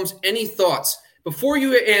Patrick Mahomes. Any thoughts? Before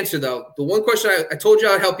you answer, though, the one question I told you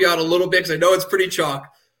I'd help you out a little bit because I know it's pretty chalk.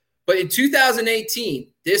 But in 2018,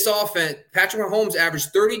 this offense, Patrick Mahomes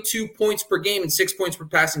averaged 32 points per game and 6 points per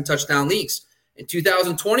passing touchdown leagues. In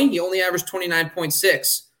 2020, he only averaged 29.6.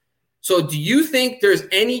 So do you think there's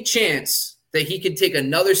any chance that he could take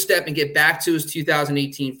another step and get back to his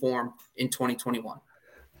 2018 form in 2021.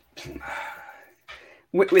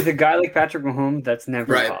 With a guy like Patrick Mahomes, that's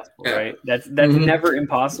never impossible, right? That's never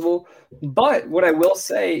impossible. But what I will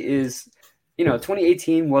say is,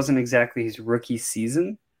 2018 wasn't exactly his rookie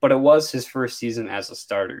season, but it was his first season as a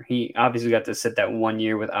starter. He obviously got to sit that 1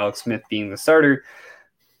 year with Alex Smith being the starter.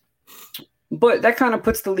 But that kind of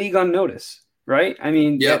puts the league on notice, right? I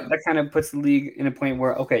mean, that kind of puts the league in a point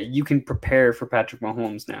where, okay, you can prepare for Patrick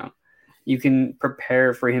Mahomes now. You can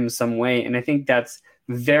prepare for him some way. And I think that's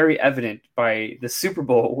very evident by the Super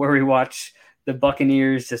Bowl, where we watch the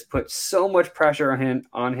Buccaneers just put so much pressure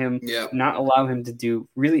on him, not allow him to do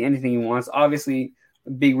really anything he wants. Obviously,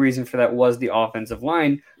 a big reason for that was the offensive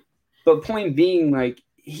line. But point being, like,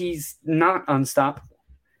 he's not unstoppable.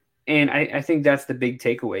 And I think that's the big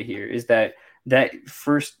takeaway here, is that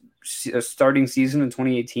first starting season in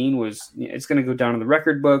 2018 it's going to go down in the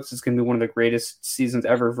record books. It's going to be one of the greatest seasons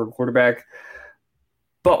ever for a quarterback.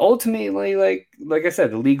 But ultimately, like I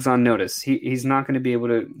said, the league's on notice. He's not going to be able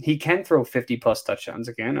to – he can throw 50-plus touchdowns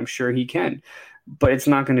again. I'm sure he can. But it's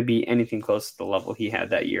not going to be anything close to the level he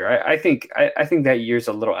had that year. I think that year's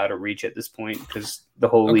a little out of reach at this point because the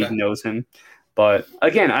whole league knows him. But,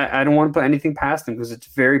 again, I don't want to put anything past him because it's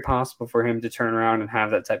very possible for him to turn around and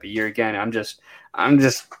have that type of year again. I'm just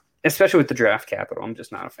especially with the draft capital, I'm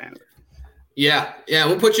just not a fan of it. Yeah,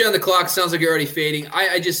 we'll put you on the clock. Sounds like you're already fading.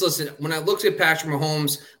 I just listen, when I looked at Patrick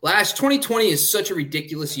Mahomes, 2020 is such a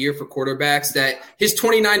ridiculous year for quarterbacks that his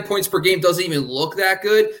 29 points per game doesn't even look that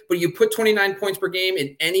good. But you put 29 points per game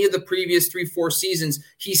in any of the previous 3-4 seasons,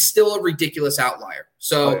 he's still a ridiculous outlier.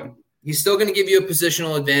 So he's still going to give you a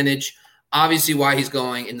positional advantage. Obviously, why he's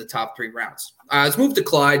going in the top 3 rounds. Let's move to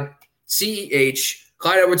Clyde, CEH,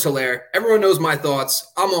 Clyde Edwards-Helaire. Everyone knows my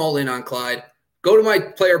thoughts. I'm all in on Clyde. Go to my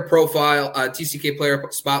player profile, TCK Player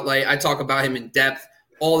Spotlight. I talk about him in depth,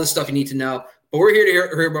 all this stuff you need to know. But we're here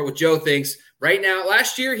to hear about what Joe thinks. Right now,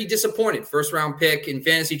 last year, he disappointed. First-round pick in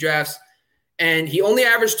fantasy drafts. And he only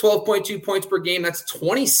averaged 12.2 points per game. That's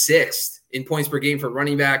 26th in points per game for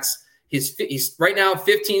running backs. He's right now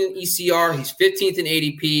 15 in ECR. He's 15th in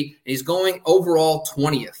ADP. And he's going overall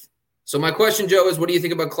 20th. So my question, Joe, is what do you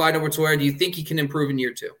think about Clyde Edwards-Helaire? Do you think he can improve in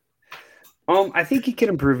year 2? I think he can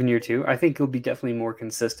improve in year 2. I think he'll be definitely more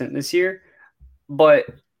consistent this year. But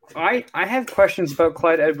I have questions about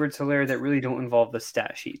Clyde Edwards-Helaire that really don't involve the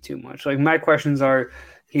stat sheet too much. Like, my questions are,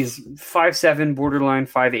 he's 5'7", borderline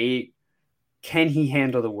 5'8". Can he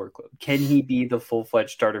handle the workload? Can he be the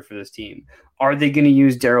full-fledged starter for this team? Are they going to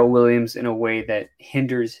use Darrell Williams in a way that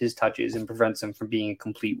hinders his touches and prevents him from being a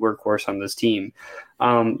complete workhorse on this team?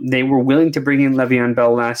 They were willing to bring in Le'Veon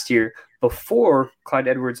Bell last year before Clyde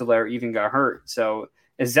Edwards-Helaire even got hurt. So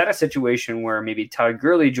is that a situation where maybe Todd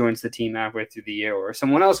Gurley joins the team halfway through the year, or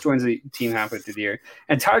someone else joins the team halfway through the year?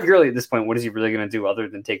 And Todd Gurley at this point, what is he really going to do other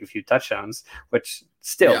than take a few touchdowns, which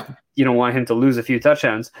still, you don't want him to lose a few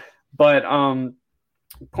touchdowns. But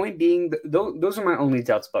point being, those are my only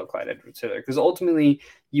doubts about Clyde Edwards-Helaire, because ultimately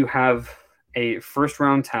you have a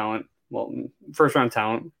first-round talent,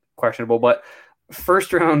 questionable, but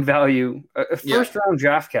first-round value, first-round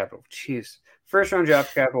draft capital. Jeez. First-round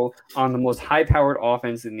draft capital on the most high-powered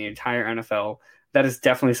offense in the entire NFL. That is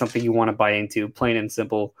definitely something you want to buy into, plain and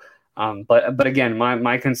simple. But again,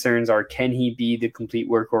 my concerns are, can he be the complete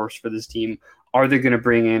workhorse for this team? Are they going to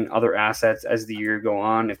bring in other assets as the year go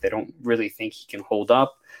on if they don't really think he can hold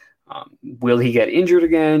up? Will he get injured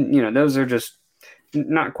again? Those are just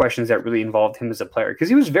not questions that really involved him as a player, because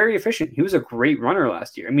he was very efficient. He was a great runner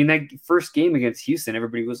last year. I mean, that first game against Houston,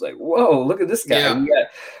 everybody was like, whoa, look at this guy. Yeah.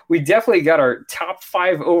 We definitely got our top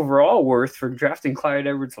 5 overall worth for drafting Clyde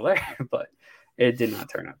Edwards-Helaire, but it did not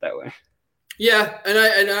turn out that way. Yeah, and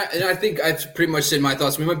I think I've pretty much said my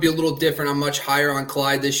thoughts. We might be a little different. I'm much higher on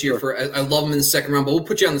Clyde this year. I love him in the second round, but we'll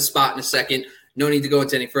put you on the spot in a second. No need to go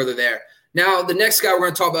into any further there. Now, the next guy we're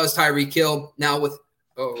going to talk about is Tyreek Hill. Now with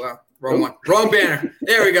wrong one. Wrong banner.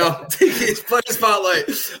 There we go. It's player spotlight.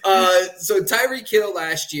 So Tyreek Hill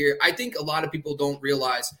last year, I think a lot of people don't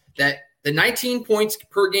realize that the 19 points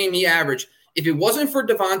per game he averaged, if it wasn't for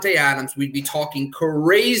Devontae Adams, we'd be talking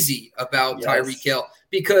crazy about Tyreek Hill,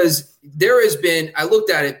 because there has been, I looked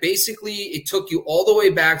at it, basically it took you all the way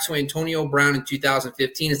back to Antonio Brown in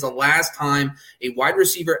 2015 is the last time a wide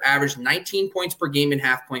receiver averaged 19 points per game in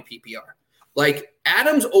half-point PPR. Like,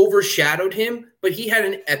 Adams overshadowed him, but he had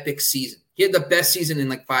an epic season. He had the best season in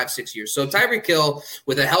like 5-6 years. So Tyreek Hill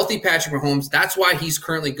with a healthy Patrick Mahomes, that's why he's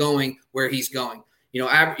currently going where he's going. He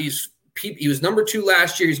was number 2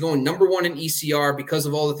 last year. He's going number 1 in ECR because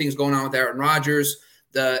of all the things going on with Aaron Rodgers.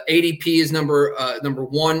 The ADP is number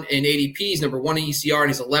one in ADP. He's number one in ECR, and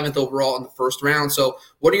he's 11th overall in the first round. So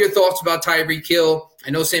what are your thoughts about Tyreek Hill? I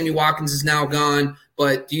know Sammy Watkins is now gone,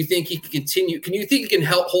 but do you think he can continue? Can you think he can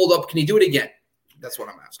hold up? Can he do it again? That's what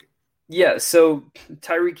I'm asking. Yeah, so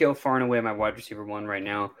Tyreek Hill far and away my wide receiver one right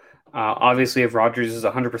now. Obviously, if Rodgers is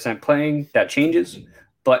 100% playing, that changes.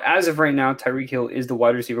 But as of right now, Tyreek Hill is the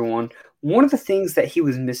wide receiver one. One of the things that he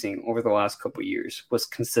was missing over the last couple of years was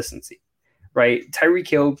consistency, right? Tyreek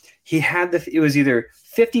Hill, it was either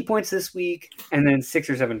 50 points this week and then 6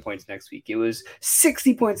 or 7 points next week. It was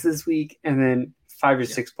 60 points this week and then 5 or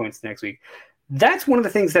 6 points next week. That's one of the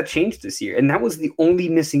things that changed this year, and that was the only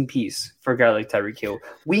missing piece for a guy like Tyreek Hill.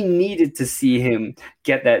 We needed to see him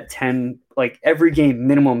get that 10, like every game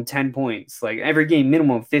minimum 10 points, like every game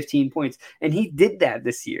minimum 15 points, and he did that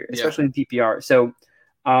this year, especially in PPR. So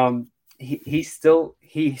he still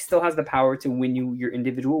has the power to win you your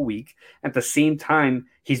individual week. At the same time,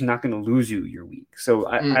 he's not going to lose you your week. So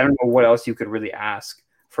I don't know what else you could really ask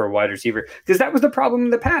for a wide receiver, because that was the problem in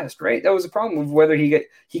the past, right? That was the problem of whether he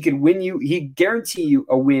could win you, he'd guarantee you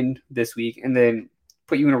a win this week and then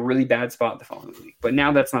put you in a really bad spot the following week. But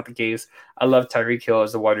now that's not the case. I love Tyreek Hill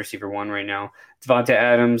as the wide receiver one right now. Devontae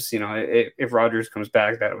Adams, if Rodgers comes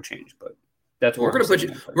back, that'll change. But that's we're gonna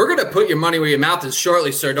put your money where your mouth is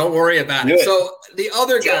shortly, sir. Don't worry about it. So the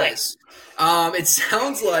other guys, it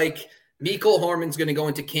sounds like Mecole Hardman's going to go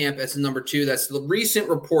into camp as the number 2. That's the recent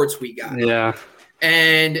reports we got. Yeah.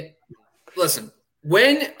 And listen,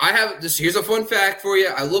 when I have this, here's a fun fact for you.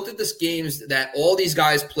 I looked at this games that all these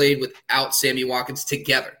guys played without Sammy Watkins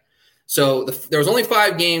together. So there was only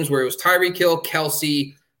 5 games where it was Tyreek Hill,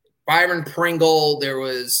 Kelsey, Byron Pringle. There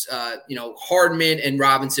was, Hardman and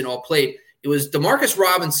Robinson all played. It was Demarcus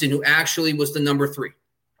Robinson who actually was the number 3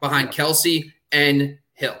 behind Kelsey and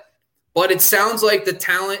Hill. But it sounds like the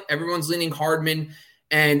talent, everyone's leaning Hardman,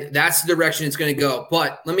 and that's the direction it's going to go.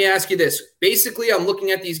 But let me ask you this. Basically, I'm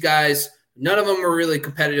looking at these guys. None of them were really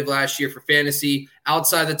competitive last year for fantasy,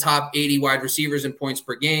 outside the top 80 wide receivers in points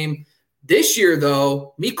per game. This year,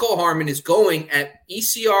 though, Mecole Hardman is going at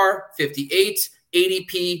ECR 58,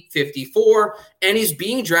 ADP 54, and he's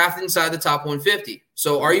being drafted inside the top 150.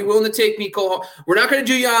 So are you willing to take Mecole? We're not going to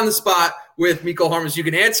do you on the spot with Mecole Hardman. So you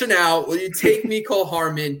can answer now. Will you take Mecole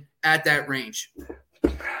Hardman at that range?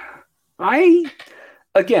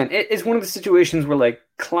 Again, it's one of the situations where like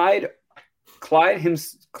Clyde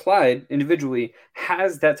individually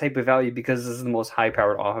has that type of value because this is the most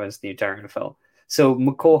high-powered offense in the entire NFL. So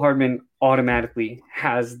Mecole Hardman automatically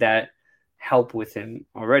has that help with him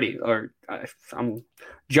already. Or I'm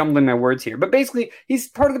jumbling my words here, but basically he's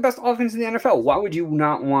part of the best offense in the NFL. Why would you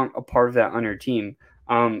not want a part of that on your team?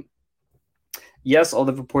 Yes, all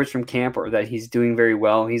the reports from camp are that he's doing very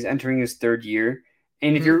well. He's entering his 3rd year.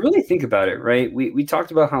 And if you really think about it, right, we talked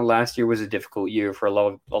about how last year was a difficult year for a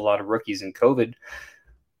lot of rookies in COVID.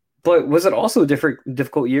 But was it also a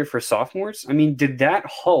difficult year for sophomores? I mean, did that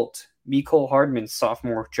halt Mecole Hardman's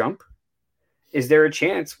sophomore jump? Is there a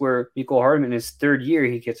chance where Mecole Hardman, his 3rd year,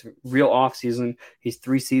 he gets a real offseason, he's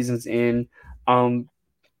 3 seasons in,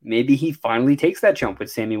 maybe he finally takes that jump with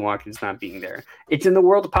Sammy Watkins not being there? It's in the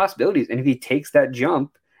world of possibilities. And if he takes that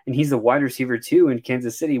jump, and he's the wide receiver 2 in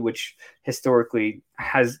Kansas City, which historically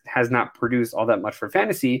has not produced all that much for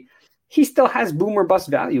fantasy, he still has boom or bust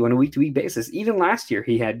value on a week-to-week basis. Even last year,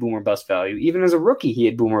 he had boom or bust value. Even as a rookie, he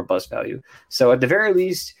had boom or bust value. So at the very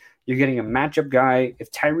least, you're getting a matchup guy.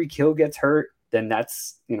 If Tyreek Hill gets hurt, then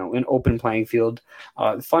that's an open playing field.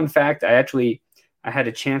 Fun fact, I had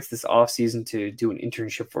a chance this offseason to do an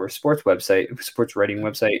internship for a sports writing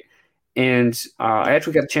website, and I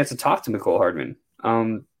actually got a chance to talk to Mecole Hardman.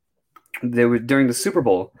 During the Super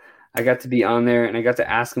Bowl, I got to be on there and I got to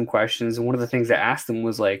ask him questions. And one of the things I asked him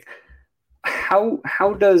was like,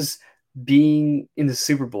 how does being in the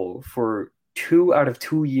Super Bowl for 2 out of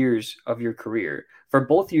 2 years of your career, for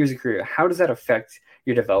both years of career, how does that affect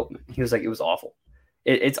your development? He was like, it was awful.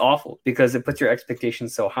 It's awful because it puts your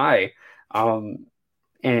expectations so high. And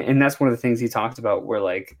that's one of the things he talked about, where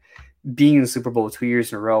like being in the Super Bowl 2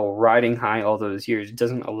 years in a row, riding high all those years,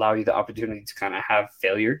 doesn't allow you the opportunity to kind of have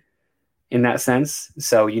failure in that sense.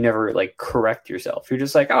 So you never like correct yourself. You're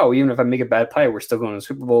just like, oh, even if I make a bad play, we're still going to the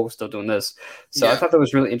Super Bowl. We're still doing this. So I thought that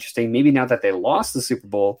was really interesting. Maybe now that they lost the Super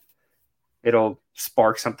Bowl, it'll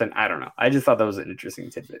spark something. I don't know. I just thought that was an interesting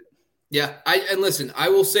tidbit. Yeah, and listen, I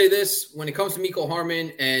will say this. When it comes to Mecole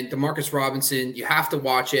Hardman and Demarcus Robinson, you have to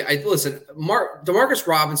watch it. Demarcus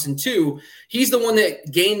Robinson, too, he's the one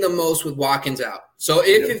that gained the most with Watkins out. So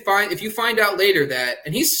if you find out later that –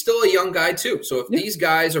 and he's still a young guy, too. So if these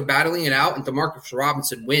guys are battling it out and Demarcus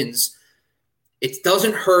Robinson wins, it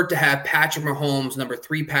doesn't hurt to have Patrick Mahomes, number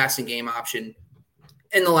 3 passing game option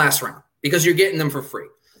in the last round because you're getting them for free.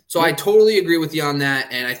 So I totally agree with you on that,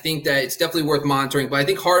 and I think that it's definitely worth monitoring. But I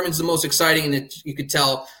think Hardman's the most exciting, and you could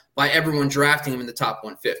tell by everyone drafting him in the top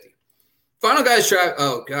 150. Final guy's draft.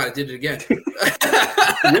 Oh, God, I did it again.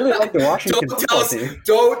 I really like the Washington football team.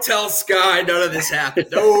 Don't tell Sky none of this happened.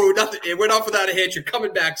 No, nothing. It went off without a hitch. You're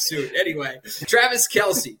coming back soon. Anyway, Travis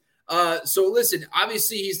Kelce. So listen,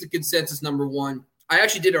 obviously he's the consensus number 1. I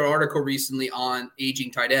actually did an article recently on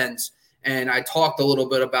aging tight ends, and I talked a little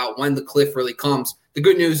bit about when the cliff really comes. The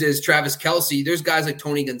good news is Travis Kelce, there's guys like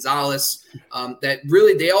Tony Gonzalez that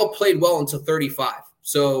really, they all played well until 35.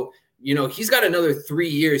 So, he's got another 3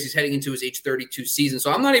 years. He's heading into his age 32 season.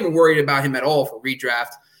 So I'm not even worried about him at all for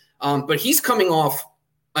redraft. But he's coming off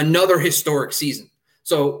another historic season.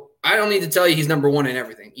 So I don't need to tell you he's number 1 in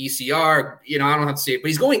everything. ECR, I don't have to say it, but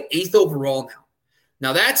he's going 8th overall now.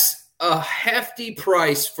 Now that's a hefty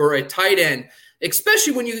price for a tight end,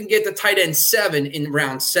 especially when you can get the tight end 7 in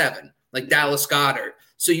round 7, like Dallas Goedert.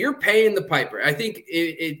 So you're paying the piper. I think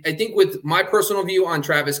with my personal view on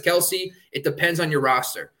Travis Kelce, it depends on your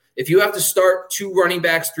roster. If you have to start 2 running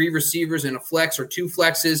backs, 3 receivers, and a flex or 2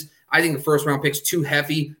 flexes, I think the first round pick's too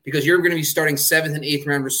heavy because you're going to be starting 7th and 8th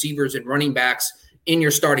round receivers and running backs in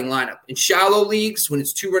your starting lineup. In shallow leagues, when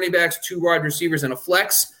it's 2 running backs, 2 wide receivers, and a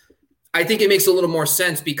flex, I think it makes a little more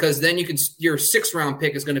sense because then your 6th round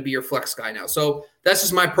pick is going to be your flex guy now. So that's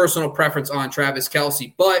just my personal preference on Travis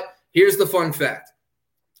Kelce. But here's the fun fact.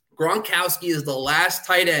 Gronkowski is the last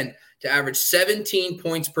tight end to average 17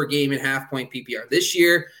 points per game in half-point PPR. This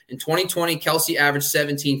year, in 2020, Kelce averaged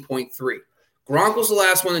 17.3. Gronk was the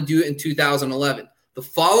last one to do it in 2011. The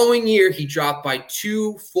following year, he dropped by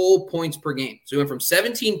 2 full points per game. So he went from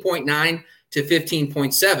 17.9 to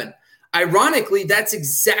 15.7. Ironically, that's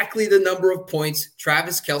exactly the number of points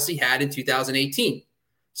Travis Kelce had in 2018.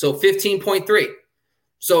 So 15.3.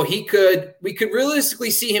 So we could realistically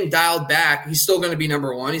see him dialed back. He's still going to be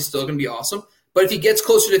number 1. He's still going to be awesome. But if he gets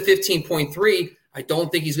closer to 15.3, I don't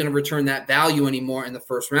think he's going to return that value anymore in the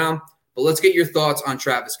first round. But let's get your thoughts on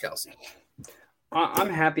Travis Kelce. I'm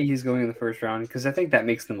happy he's going in the first round because I think that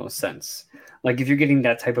makes the most sense. Like if you're getting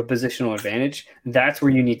that type of positional advantage, that's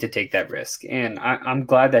where you need to take that risk. And I'm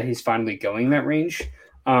glad that he's finally going that range.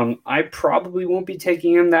 I probably won't be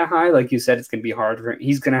taking him that high. Like you said, it's going to be hard for him.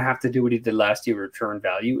 He's going to have to do what he did last year, return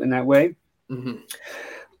value in that way. Mm-hmm.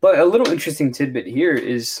 But a little interesting tidbit here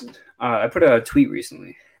is I put out a tweet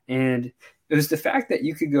recently, and it was the fact that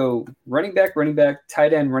you could go running back,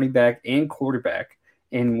 tight end, running back, and quarterback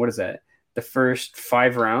in, what is that, the first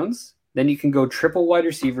 5 rounds. Then you can go triple wide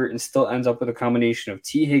receiver and still ends up with a combination of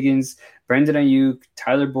T. Higgins, Brandon Ayuk,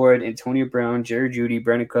 Tyler Boyd, Antonio Brown, Jerry Jeudy,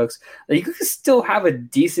 Brandon Cooks. Like you could still have a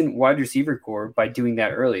decent wide receiver core by doing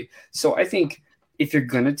that early. So I think if you're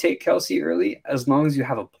going to take Kelce early, as long as you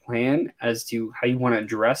have a plan as to how you want to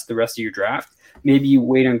address the rest of your draft, maybe you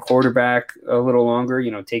wait on quarterback a little longer,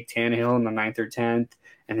 take Tannehill in the 9th or 10th,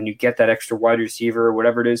 and then you get that extra wide receiver or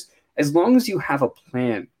whatever it is. As long as you have a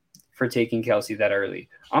plan for taking Kelce that early,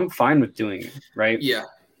 I'm fine with doing it, right? Yeah.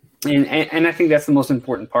 And I think that's the most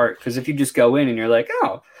important part, because if you just go in and you're like,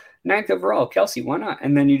 9th overall, Kelce, why not?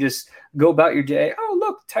 And then you just go about your day. Oh,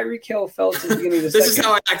 look, Tyreek Hill fell to the beginning of the This second. is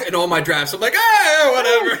how I act in all my drafts. I'm like,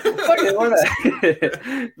 whatever.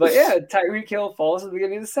 But yeah, Tyreek Hill falls at the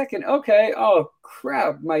beginning of the second. Okay. Oh,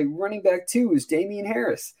 crap. My running back 2 is Damian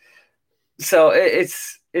Harris. So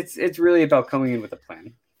it's really about coming in with a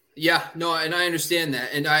plan. Yeah, no, and I understand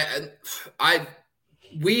that. And I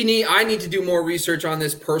need to do more research on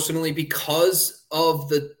this personally because of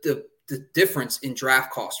the difference in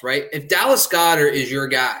draft costs, right? If Dallas Goedert is your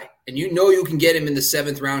guy and you can get him in the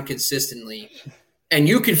 7th round consistently, and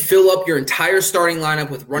you can fill up your entire starting lineup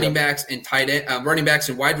with running backs and running backs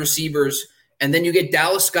and wide receivers, and then you get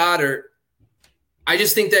Dallas Goedert, I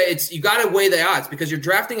just think that you got to weigh the odds because you're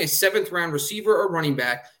drafting a 7th round receiver or running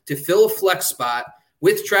back to fill a flex spot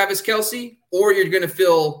with Travis Kelce, or you're going to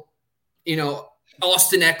fill,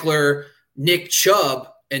 Austin Eckler, Nick Chubb,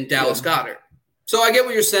 and Dallas Goedert. So I get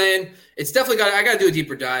what you're saying. It's definitely I got to do a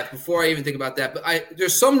deeper dive before I even think about that. But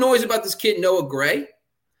there's some noise about this kid, Noah Gray.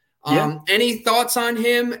 Any thoughts on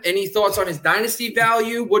him? Any thoughts on his dynasty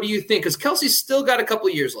value? What do you think? Because Kelce's still got a couple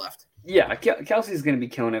of years left. Yeah, Kelce's going to be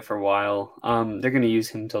killing it for a while. They're going to use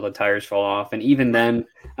him until the tires fall off. And even then,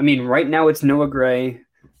 right now it's Noah Gray.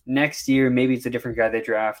 Next year, maybe it's a different guy they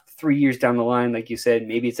draft. 3 years down the line, like you said,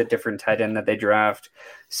 maybe it's a different tight end that they draft.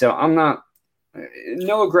 So I'm not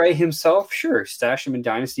Noah Gray himself. Sure, stash him in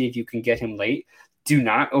Dynasty if you can get him late. Do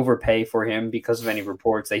not overpay for him because of any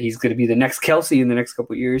reports that he's going to be the next Kelce in the next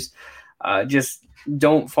couple of years. just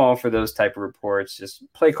don't fall for those type of reports. Just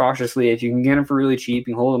play cautiously. If you can get him for really cheap,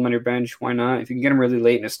 you can hold him on your bench. Why not? If you can get him really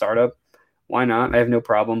late in a startup, why not? I have no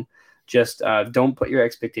problem. Just don't put your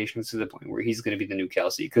expectations to the point where he's going to be the new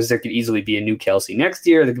Kelsey, because there could easily be a new Kelsey next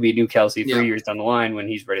year. There could be a new Kelsey 3 years down the line when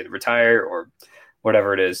he's ready to retire or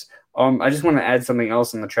whatever it is. I just want to add something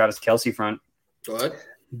else on the Travis Kelsey front. Go ahead.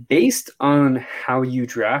 Based on how you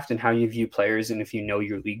draft and how you view players and if you know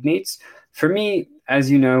your league mates, for me, as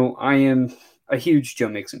you know, I am a huge Joe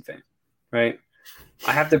Mixon fan, right?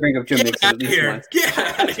 I have to bring up Joe Mixon at least once. Get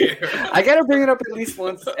out of here. I got to bring it up at least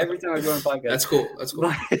once every time I go on a podcast. That's cool.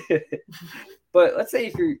 But let's say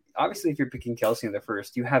if you're picking Kelsey in the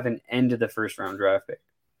first, you have an end of the first round draft pick.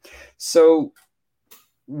 So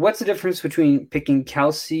what's the difference between picking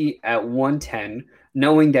Kelsey at 110,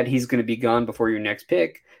 knowing that he's going to be gone before your next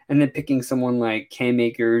pick, and then picking someone like Cam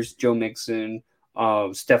Akers, Joe Mixon,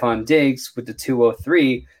 Stephon Diggs with the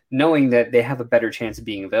 203, knowing that they have a better chance of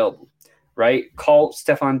being available, right? Call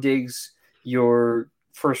Stephon Diggs your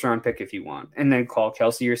first round pick if you want, and then call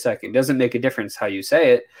Kelsey your second. Doesn't make a difference how you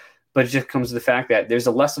say it, but it just comes to the fact that there's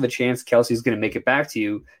a less of a chance Kelsey's going to make it back to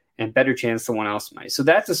you and better chance someone else might. So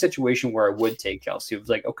that's a situation where I would take Kelsey. It was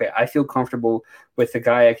like, okay, I feel comfortable with the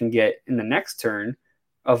guy I can get in the next turn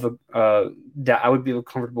of that I would be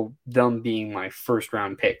comfortable them being my first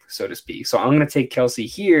round pick, so to speak. So I'm going to take Kelsey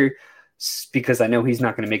here because I know he's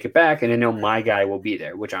not going to make it back, and I know my guy will be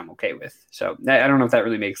there, which I'm okay with. So I don't know if that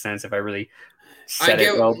really makes sense, if I really said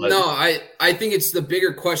it well. But... No, I think it's the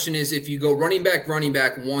bigger question is if you go running back,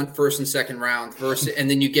 one first and second round versus, and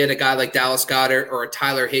then you get a guy like Dallas Goedert or a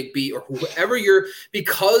Tyler Higbee or whoever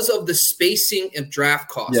because of the spacing of draft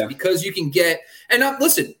costs, because you can get, and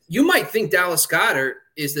listen, you might think Dallas Goedert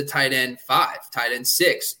is the tight end 5, tight end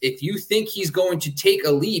 6. If you think he's going to take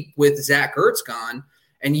a leap with Zach Ertz gone,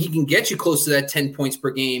 and he can get you close to that 10 points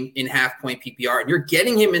per game in half-point PPR, and you're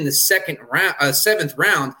getting him in the seventh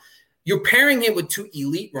round, you're pairing him with 2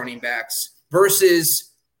 elite running backs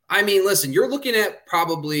versus, listen, you're looking at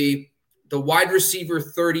probably the wide receiver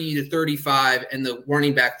 30 to 35 and the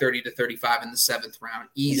running back 30 to 35 in the 7th round,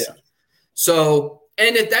 easy. Yeah. So,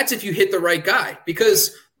 and that's if you hit the right guy,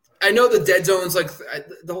 because I know the dead zone's like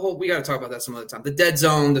we got to talk about that some other time. The dead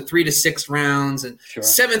zone, the 3 to 6 rounds, and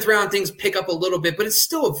 7th round things pick up a little bit, but it's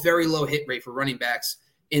still a very low hit rate for running backs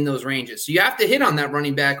in those ranges. So you have to hit on that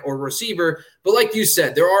running back or receiver. But like you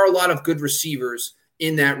said, there are a lot of good receivers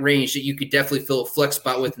in that range that you could definitely fill a flex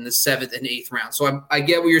spot with in the 7th and 8th round. So I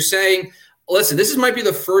get what you're saying. Listen, this might be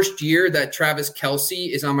the first year that Travis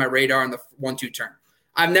Kelsey is on my radar in the 1-2 turn.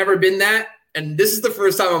 I've never been that. And this is the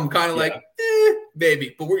first time I'm kind of like,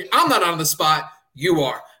 maybe. But I'm not on the spot. You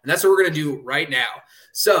are. And that's what we're going to do right now.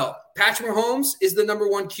 So Patrick Mahomes is the number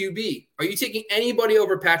 1 QB. Are you taking anybody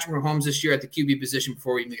over Patrick Mahomes this year at the QB position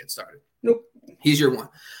before we even get started? Nope. He's your one.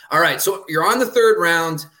 All right. So you're on the 3rd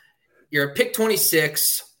round. You're at pick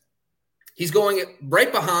 26. He's going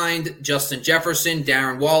right behind Justin Jefferson,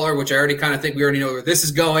 Darren Waller, which I already kind of think we already know where this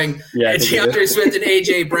is going, and DeAndre Swift and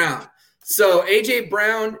A.J. Brown. So A.J.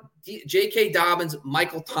 Brown, J.K. Dobbins,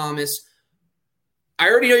 Michael Thomas. I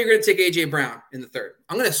already know you're going to take A.J. Brown in the 3rd.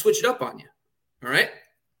 I'm going to switch it up on you. All right?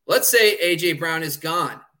 Let's say A.J. Brown is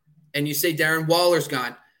gone and you say Darren Waller's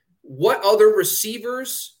gone. What other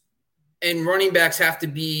receivers and running backs have to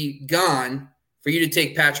be gone for you to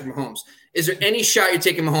take Patrick Mahomes? Is there any shot you're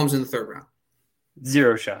taking Mahomes in the 3rd round?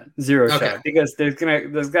 Zero shot, because there's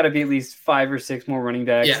got to be at least 5 or 6 more running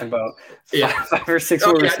backs, and about 5 or 6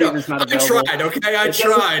 more receivers not available. I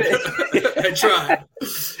tried,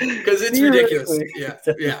 because it's ridiculous.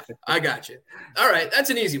 Yeah, I got you. All right, that's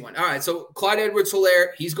an easy one. All right, so Clyde Edwards-Helaire,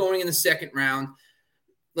 he's going in the 2nd round.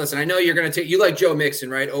 Listen, I know you're going to take – you like Joe Mixon,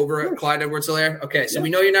 right, over Clyde Edwards-Helaire? Okay, so we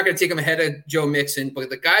know you're not going to take him ahead of Joe Mixon, but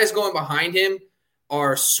the guys going behind him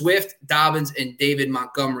are Swift, Dobbins, and David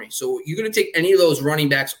Montgomery. So you're going to take any of those running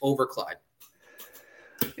backs over Clyde?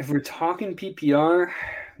 If we're talking PPR,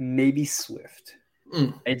 maybe Swift.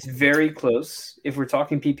 It's very close. If we're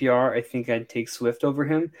talking PPR, I think I'd take Swift over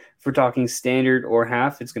him. If we're talking standard or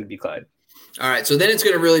half, it's going to be Clyde. All right, so then it's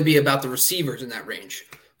going to really be about the receivers in that range.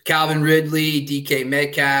 Calvin Ridley, DK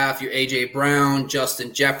Metcalf, your A.J. Brown,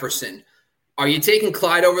 Justin Jefferson. Are you taking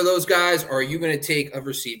Clyde over those guys, or are you going to take a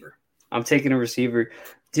receiver? I'm taking a receiver.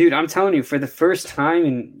 Dude, I'm telling you, for the first time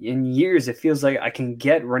in years, it feels like I can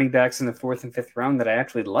get running backs in the 4th and 5th round that I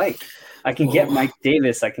actually like. I can get Mike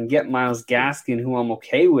Davis. I can get Myles Gaskin, who I'm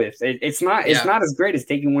okay with. It's not as great as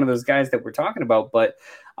taking one of those guys that we're talking about, but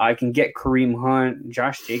I can get Kareem Hunt,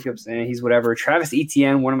 Josh Jacobs, and he's whatever. Travis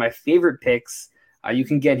Etienne, one of my favorite picks. You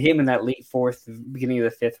can get him in that late 4th, beginning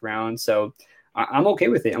of the 5th round. So I'm okay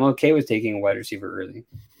with it. I'm okay with taking a wide receiver early.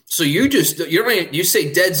 So you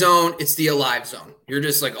say dead zone, it's the alive zone. You're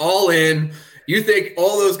just like all in. You think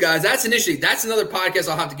all those guys, that's another podcast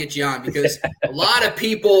I'll have to get you on because a lot of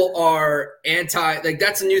people are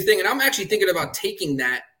that's a new thing. And I'm actually thinking about taking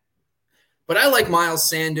that. But I like Miles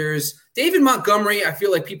Sanders. David Montgomery, I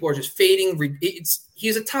feel like people are just fading.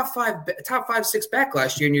 He's a top 5-6 back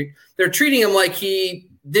last year, and they're treating him like he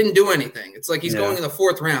didn't do anything. It's like he's going in the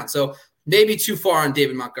 4th round. So maybe too far on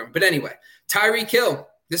David Montgomery. But anyway, Tyreek Hill.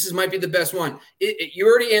 This might be the best one. You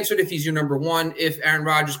already answered if he's your number one. If Aaron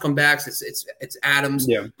Rodgers comes back, it's Adams.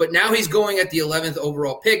 Yeah. But now he's going at the 11th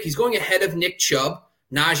overall pick. He's going ahead of Nick Chubb,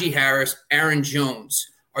 Najee Harris, Aaron Jones.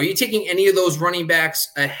 Are you taking any of those running backs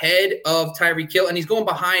ahead of Tyreek Hill? And he's going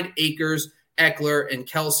behind Akers, Eckler, and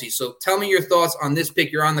Kelsey. So tell me your thoughts on this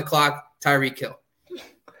pick. You're on the clock, Tyreek Hill.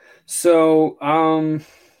 So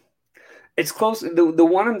it's close. The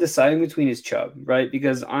one I'm deciding between is Chubb, right?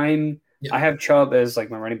 Because I have Chubb as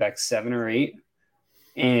like my running back 7 or 8,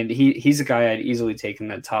 and he's a guy I'd easily take in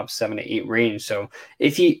that top 7 to 8 range. So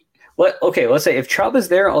let's say if Chubb is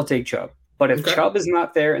there, I'll take Chubb. But if Chubb is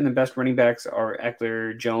not there and the best running backs are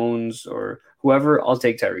Eckler, Jones, or whoever, I'll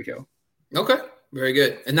take Tyreek Hill. Okay, very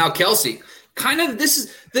good. And now Kelsey.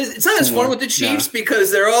 It's not as fun with the Chiefs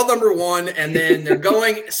because they're all number 1 and then they're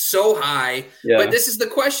going so high. Yeah. But this is the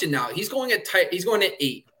question now. He's going at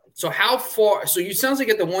 8. So how far? So you sounds like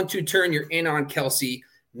at the 1-2 turn you're in on Kelsey,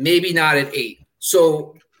 maybe not at 8.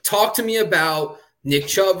 So talk to me about Nick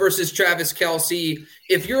Chubb versus Travis Kelsey.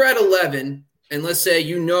 If you're at 11, and let's say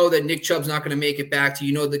you know that Nick Chubb's not going to make it back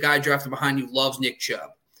to the guy drafted behind you loves Nick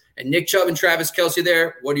Chubb, and Nick Chubb and Travis Kelsey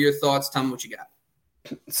there. What are your thoughts? Tell me what you got.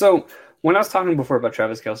 So when I was talking before about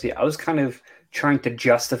Travis Kelsey, I was kind of trying to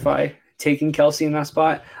justify taking Kelsey in that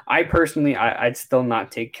spot. I personally, I'd still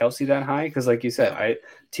not take Kelsey that high because, like you said,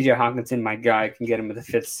 TJ Hawkinson, my guy, can get him in the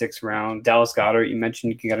 5th, 6th round. Dallas Goedert, you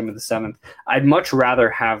mentioned you can get him in the 7th. I'd much rather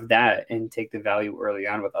have that and take the value early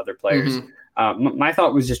on with other players. Mm-hmm. My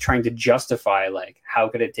thought was just trying to justify, like, how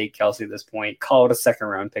could it take Kelsey at this point? Call it a 2nd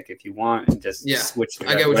round pick if you want and just switch the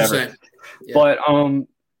guy. I get what you're saying. Yeah. But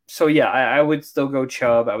so, I would still go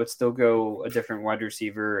Chubb. I would still go a different wide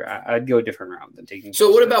receiver. I'd go a different route than taking So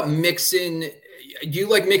Kelsey. What about Mixon? Do you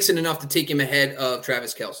like Mixon enough to take him ahead of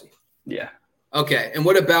Travis Kelsey? Yeah. Okay. And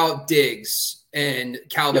what about Diggs and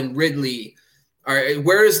Calvin Ridley? All right.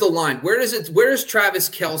 Where is the line? Where's Travis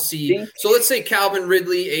Kelsey? So let's say Calvin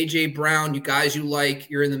Ridley, A.J. Brown, you guys you like.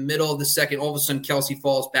 You're in the middle of the second. All of a sudden, Kelsey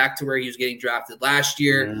falls back to where he was getting drafted last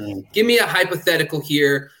year. Give me a hypothetical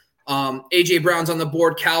here. A.J. Brown's on the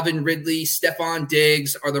board. Calvin Ridley, Stephon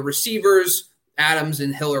Diggs are the receivers. Adams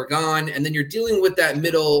and Hill are gone. And then you're dealing with that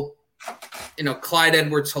middle, Clyde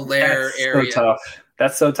Edwards-Helaire area. So tough.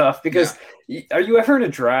 That's so tough because are you ever in a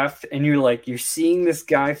draft and you're seeing this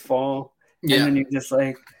guy fall and then you're just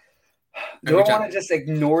like, do I want to just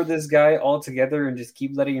ignore this guy altogether and just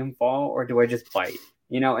keep letting him fall, or do I just bite?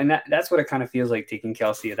 And that's what it kind of feels like taking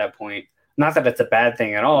Kelsey at that point. Not that it's a bad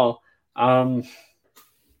thing at all.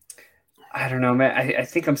 I don't know, man. I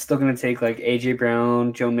think I'm still going to take like A.J.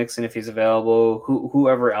 Brown, Joe Mixon if he's available,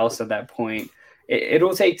 whoever else at that point.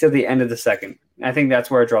 It'll take to the end of the second. I think that's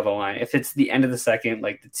where I draw the line. If it's the end of the second,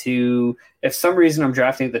 like if some reason I'm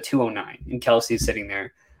drafting at the 209 and Kelsey's sitting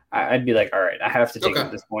there, I'd be like, all right, I have to take him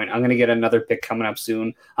at this point. I'm going to get another pick coming up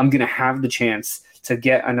soon. I'm going to have the chance to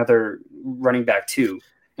get another running back too.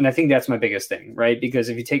 And I think that's my biggest thing, right? Because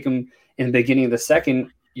if you take him in the beginning of the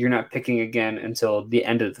second, you're not picking again until the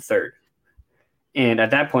end of the third. And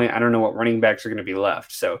at that point, I don't know what running backs are going to be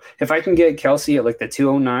left. So if I can get Kelsey at like the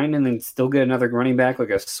 209 and then still get another running back like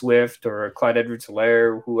a Swift or a Clyde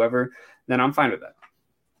Edwards-Helaire or whoever, then I'm fine with that.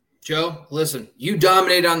 Joe, listen, you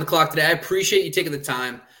dominated on the clock today. I appreciate you taking the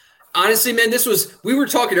time. Honestly, man, we were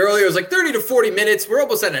talking earlier, it was like 30 to 40 minutes. We're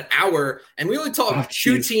almost at an hour, and we only talked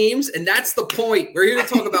 2 teams, and that's the point. We're here to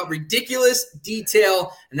talk about ridiculous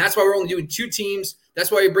detail, and that's why we're only doing 2 teams.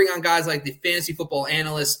 That's why we bring on guys like the fantasy football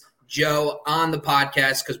analyst, Joe, on the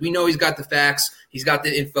podcast, because we know he's got the facts, he's got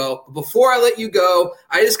the info. But before I let you go,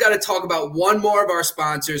 I just got to talk about one more of our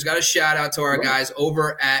sponsors. Got a shout out to our guys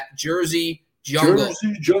over at Jersey Jungle.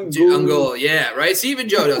 Jersey Jungle. Yeah, right? So even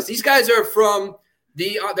Joe knows. These guys are from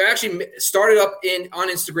they're actually started up on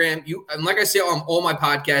Instagram. And like I say on all my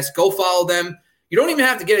podcasts, go follow them. You don't even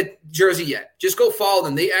have to get a jersey yet. Just go follow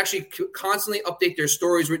them. They actually constantly update their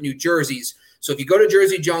stories with new jerseys. So if you go to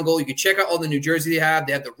Jersey Jungle, you can check out all the new jerseys they have.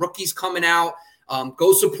 They have the rookies coming out.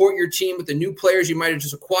 Go support your team with the new players you might have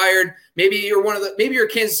just acquired. Maybe you're a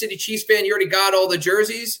Kansas City Chiefs fan. You already got all the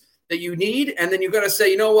jerseys that you need, and then you got to say,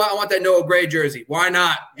 you know what, I want that Noah Gray jersey. Why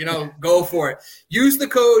not? Go for it. Use the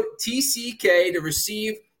code TCK to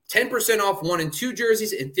receive 10% off 1 and 2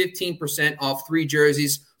 jerseys and 15% off 3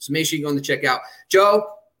 jerseys. So make sure you go on the checkout. Joe,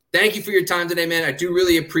 thank you for your time today, man. I do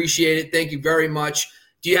really appreciate it. Thank you very much.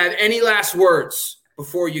 Do you have any last words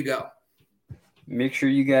before you go? Make sure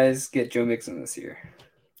you guys get Joe Mixon this year.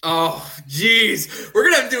 Oh, geez. We're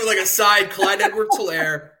going to have to do like a side Clyde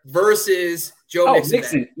Edwards-Helaire versus Joe Mixon.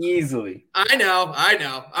 Mixon, easily. I know. All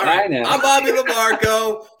right. I know. I'm Bobby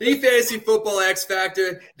LaMarco, the Fantasy Football X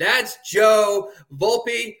Factor. That's Joe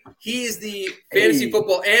Volpe. He's the Fantasy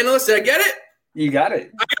Football Analyst. Did I get it? You got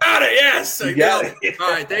it. I got it. Yes. I got it. All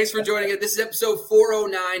right. Thanks for joining us. This is episode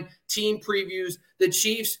 409, Team Previews, the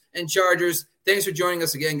Chiefs and Chargers. Thanks for joining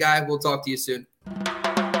us again, guy. We'll talk to you soon.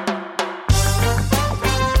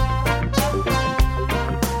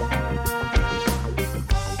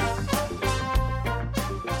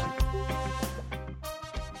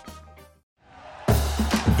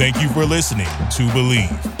 Thank you for listening to Believe.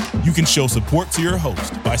 You can show support to your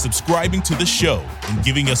host by subscribing to the show and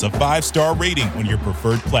giving us a 5-star rating on your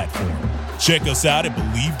preferred platform. Check us out at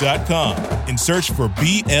Believe.com and search for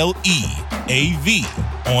BLEAV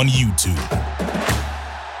on YouTube.